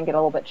pancakes, it can get a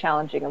little bit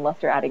challenging unless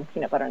you're adding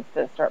peanut butter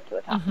instead of syrup to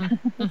the top.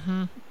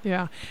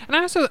 Yeah, and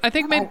I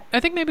think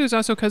maybe it was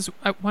also because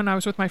when I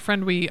was with my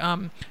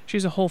friend,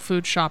 she's a Whole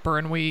Foods shopper,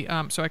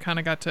 and so I kind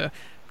of got to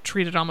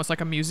treat it almost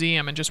like a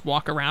museum and just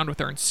walk around with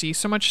her and see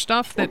so much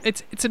stuff that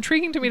it's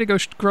intriguing to me to go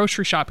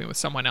grocery shopping with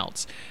someone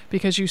else,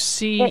 because you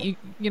see,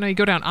 you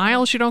go down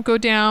aisles you don't go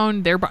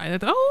down.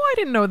 I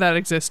didn't know that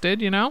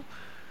existed.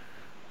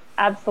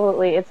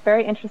 Absolutely, it's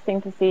very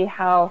interesting to see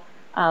how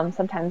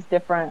sometimes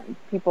different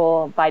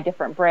people buy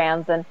different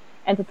brands, and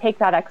to take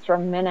that extra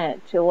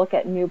minute to look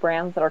at new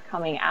brands that are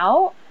coming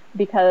out,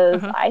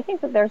 because I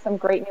think that there's some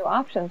great new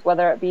options,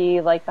 whether it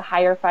be like the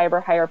higher fiber,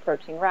 higher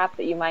protein wrap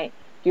that you might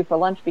do for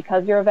lunch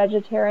because you're a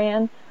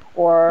vegetarian,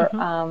 or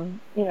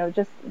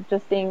just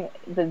seeing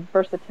the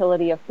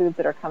versatility of foods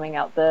that are coming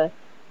out, the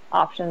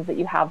options that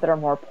you have that are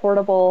more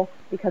portable,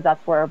 because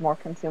that's where more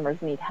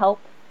consumers need help.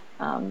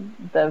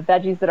 The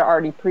veggies that are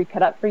already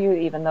pre-cut up for you,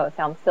 even though it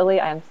sounds silly,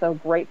 I am so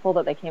grateful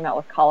that they came out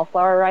with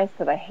cauliflower rice,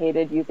 because I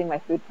hated using my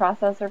food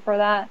processor for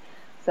that.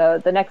 So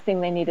the next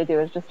thing they need to do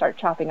is just start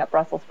chopping up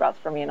Brussels sprouts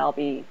for me, and I'll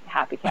be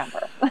happy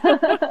camper.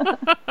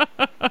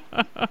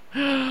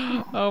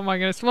 Oh my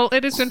goodness. Well,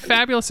 it has been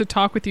fabulous to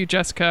talk with you,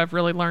 Jessica. I've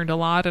really learned a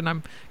lot, and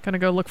I'm going to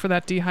go look for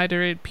that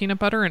dehydrated peanut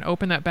butter and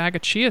open that bag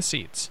of chia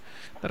seeds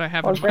that I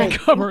have in my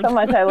cupboard.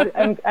 Thanks so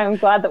much. I'm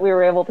glad that we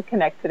were able to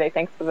connect today.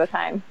 Thanks for the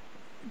time.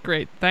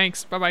 Great.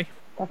 Thanks. Bye-bye.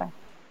 Bye-bye.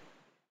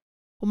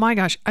 Well, my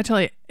gosh, I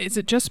tell you, is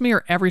it just me,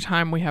 or every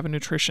time we have a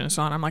nutritionist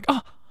on, I'm like,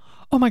 oh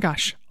my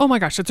gosh,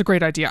 that's a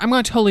great idea. I'm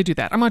going to totally do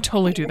that. I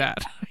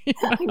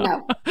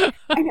know.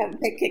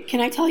 Can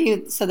I tell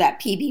you, so that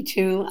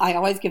PB2, I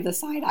always give the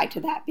side eye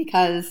to that,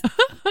 because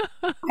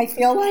I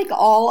feel like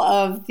all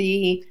of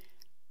the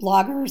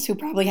bloggers who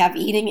probably have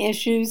eating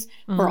issues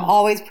were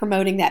always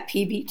promoting that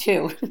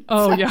PB2.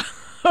 Oh, yeah.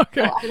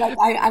 Okay. So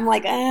I'm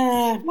like,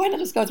 why not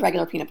just go with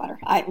regular peanut butter?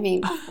 I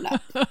mean, I don't know.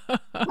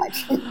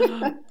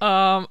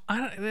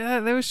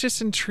 That was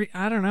just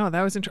I don't know.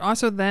 That was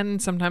also then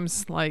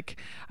sometimes,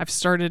 like, I've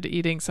started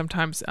eating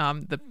sometimes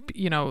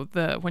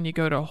when you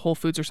go to Whole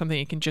Foods or something,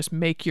 you can just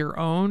make your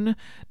own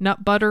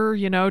nut butter.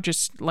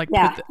 Just like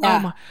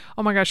oh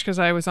my gosh, because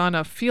I was on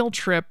a field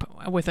trip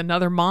with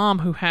another mom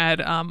who had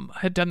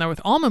done that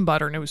with almond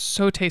butter, and it was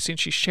so tasty, and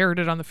she shared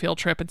it on the field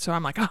trip, and so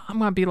I'm like, I'm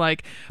gonna be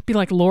like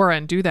Laura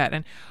and do that.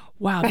 And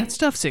wow, that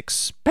stuff's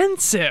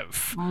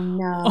expensive.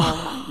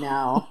 Oh,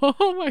 no.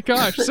 Oh my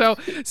gosh.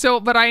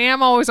 But I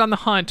am always on the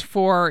hunt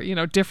for,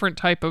 different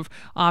type of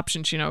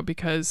options,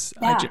 because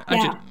I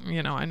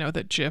know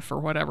that Jif or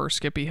whatever,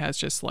 Skippy, has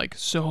just like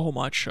so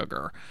much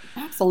sugar.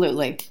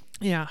 Absolutely.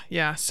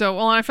 Yeah. So,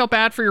 I felt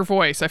bad for your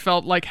voice. I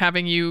felt like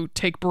having you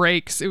take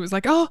breaks. It was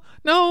like, oh,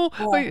 no.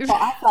 Well,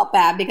 I felt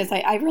bad because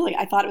I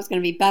thought it was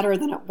going to be better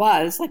than it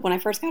was. Like when I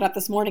first got up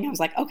this morning, I was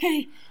like,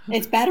 okay,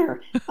 it's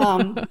better.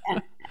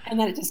 And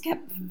then it just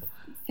kept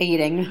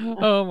fading.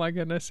 Oh my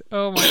goodness.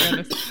 Well,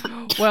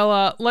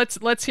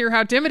 let's hear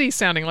how Dimity's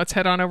sounding. Let's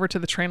head on over to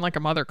the Train Like a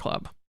Mother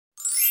Club.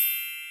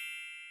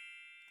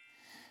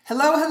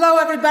 Hello,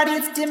 everybody.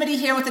 It's Dimity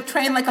here with the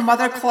Train Like a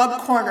Mother Club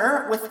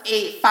Corner with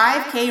a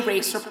 5K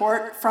race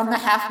report from the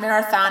Half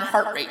Marathon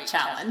Heart Rate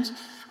Challenge.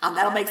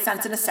 That'll make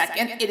sense in a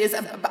second. It is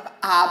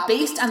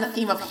based on the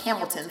theme of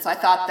Hamilton, so I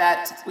thought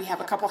that we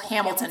have a couple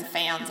Hamilton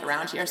fans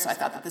around here, so I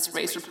thought that this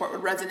race report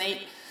would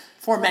resonate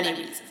for many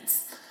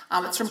reasons.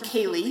 It's from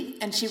Kaylee,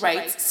 and she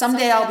writes,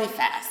 "Someday I'll be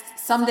fast.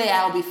 Someday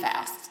I'll be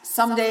fast.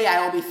 Someday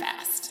I will be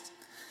fast."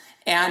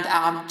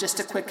 And just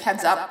a quick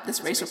heads up,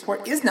 this race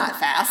report is not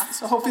fast,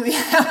 so hopefully we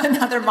have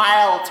another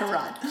mile to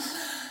run.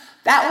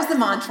 That was the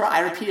mantra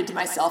I repeated to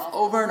myself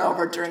over and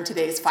over during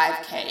today's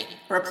 5K,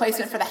 a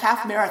replacement for the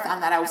half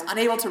marathon that I was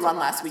unable to run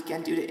last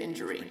weekend due to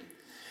injury.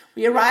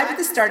 We arrived at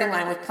the starting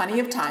line with plenty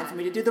of time for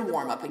me to do the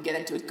warm-up and get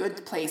into a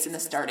good place in the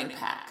starting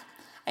pack.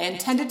 I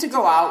intended to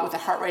go out with a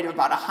heart rate of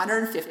about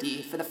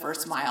 150 for the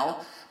first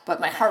mile,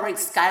 but my heart rate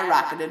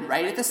skyrocketed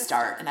right at the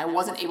start, and I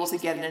wasn't able to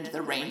get it into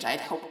the range I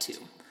had hoped to.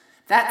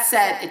 That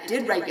said, it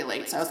did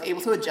regulate, so I was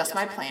able to adjust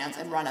my plans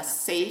and run a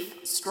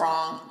safe,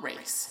 strong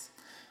race.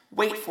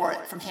 "Wait for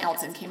It" from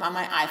Hamilton came on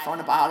my iPhone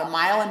about a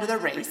mile into the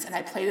race, and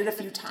I played it a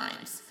few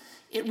times.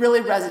 It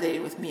really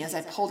resonated with me as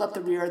I pulled up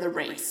the rear of the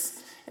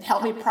race. It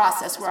helped me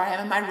process where I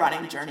am in my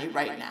running journey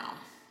right now.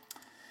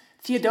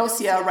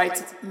 Theodosia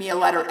writes me a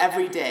letter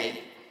every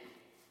day.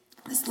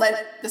 This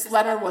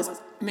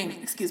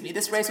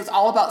race was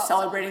all about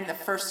celebrating the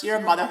first year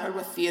of motherhood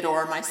with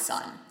Theodore, my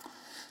son.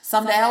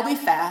 "Someday I'll be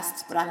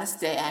fast, but on this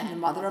day I am the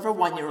mother of a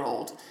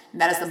 1-year-old, and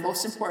that is the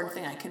most important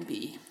thing I can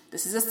be.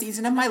 This is a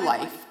season of my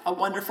life, a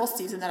wonderful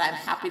season that I'm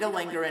happy to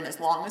linger in as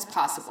long as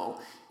possible,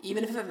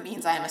 even if it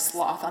means I am a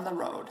sloth on the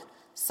road.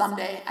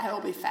 Someday I will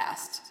be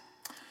fast."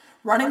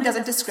 Running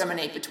doesn't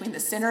discriminate between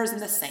the sinners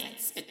and the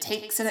saints. It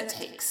takes and it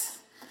takes.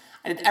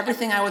 I did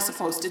everything I was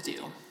supposed to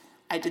do.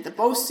 I did the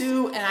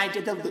Bosu and I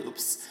did the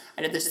loops.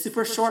 I did the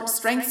super short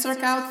strength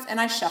circuits and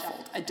I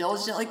shuffled. I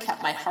diligently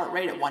kept my heart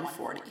rate at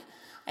 140.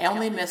 I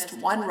only missed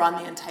one run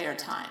the entire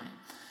time.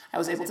 I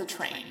was able to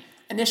train.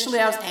 Initially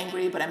I was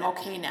angry, but I'm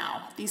okay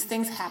now. These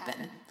things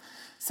happen.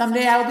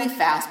 Someday I will be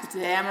fast, but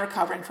today I'm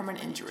recovering from an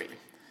injury.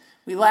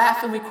 We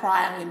laugh and we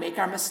cry and we make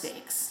our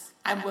mistakes.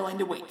 I'm willing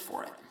to wait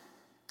for it.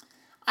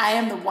 I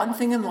am the one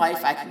thing in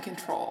life I can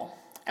control.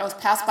 I was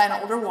passed by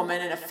an older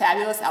woman in a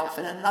fabulous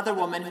outfit and another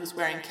woman who was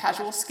wearing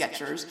casual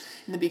Skechers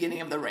in the beginning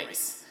of the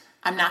race.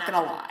 I'm not going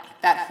to lie,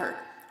 that hurt.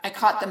 I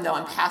caught them though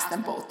and passed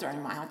them both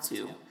during mile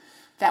 2.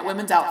 That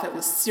women's outfit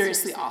was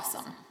seriously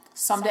awesome.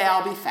 Someday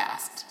I'll be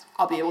fast.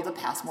 I'll be able to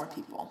pass more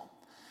people.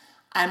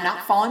 I am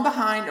not falling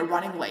behind or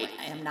running late.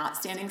 I am not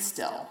standing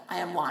still. I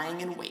am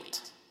lying in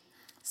wait.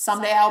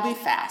 Someday I'll be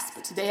fast,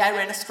 but today I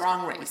ran a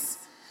strong race.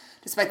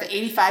 Despite the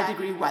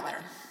 85-degree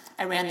weather,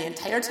 I ran the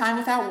entire time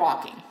without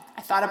walking.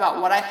 I thought about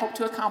what I hoped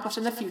to accomplish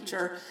in the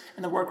future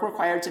and the work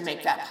required to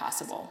make that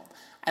possible.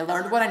 I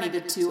learned what I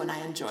needed to, and I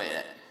enjoyed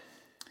it.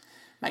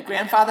 My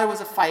grandfather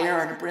was a fire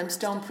and a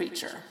brimstone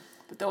preacher,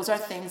 but those are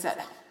things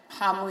that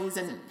homilies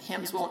and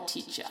hymns won't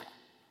teach you.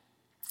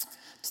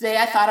 Today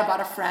I thought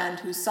about a friend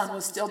whose son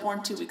was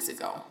stillborn 2 weeks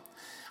ago.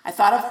 I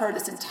thought of her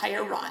this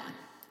entire run.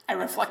 I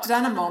reflected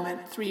on a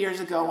moment 3 years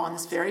ago on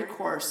this very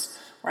course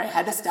where I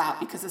had to stop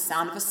because the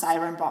sound of a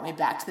siren brought me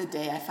back to the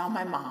day I found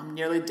my mom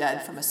nearly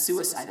dead from a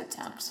suicide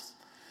attempt.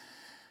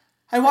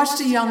 I watched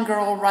a young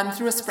girl run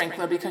through a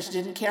sprinkler because she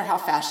didn't care how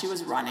fast she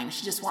was running.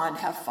 She just wanted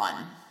to have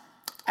fun.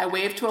 I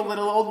waved to a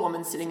little old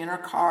woman sitting in her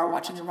car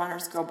watching the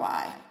runners go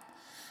by.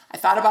 I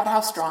thought about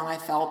how strong I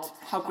felt,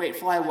 how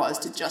grateful I was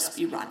to just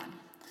be running.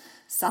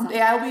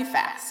 Someday I will be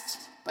fast,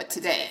 but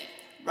today,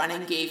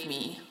 running gave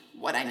me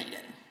what I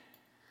needed.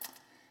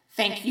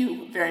 Thank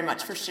you very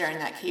much for sharing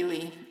that,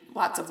 Kaylee.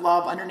 Lots of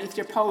love underneath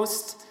your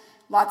post,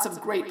 lots of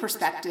great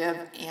perspective,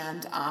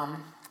 and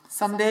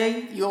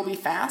someday you'll be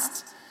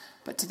fast,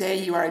 but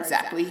today you are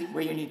exactly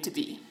where you need to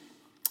be.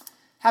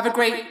 Have a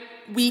great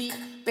week,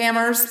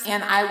 Bammers,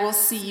 and I will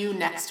see you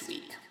next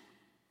week.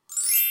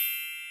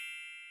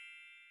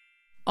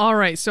 All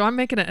right, so I'm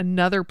making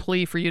another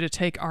plea for you to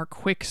take our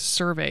quick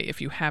survey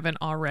if you haven't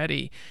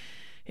already.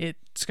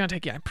 It's going to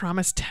take you, I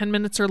promise, 10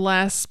 minutes or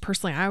less.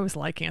 Personally, I always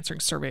like answering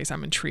surveys.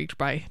 I'm intrigued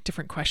by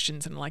different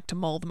questions and like to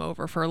mull them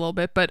over for a little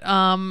bit. But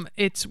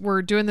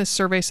we're doing this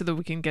survey so that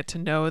we can get to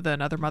know the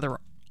Another Mother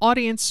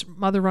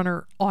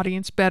runner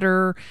audience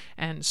better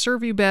and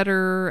serve you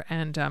better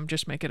and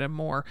just make it a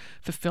more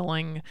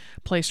fulfilling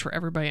place for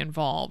everybody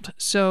involved.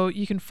 So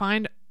you can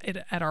find it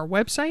at our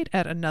website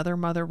at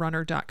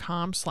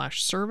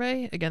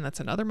anothermotherrunner.com/survey. Again, that's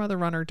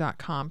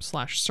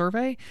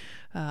anothermotherrunner.com/survey.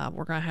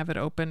 We're going to have it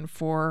open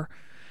for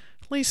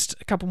at least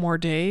a couple more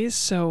days.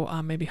 So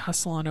maybe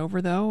hustle on over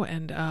though.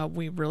 And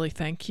we really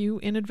thank you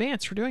in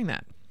advance for doing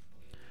that.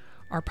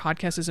 Our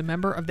podcast is a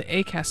member of the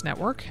ACAST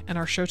network, and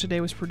our show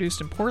today was produced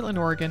in Portland,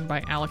 Oregon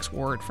by Alex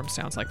Ward from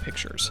Sounds Like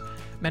Pictures.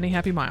 Many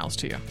happy miles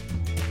to you.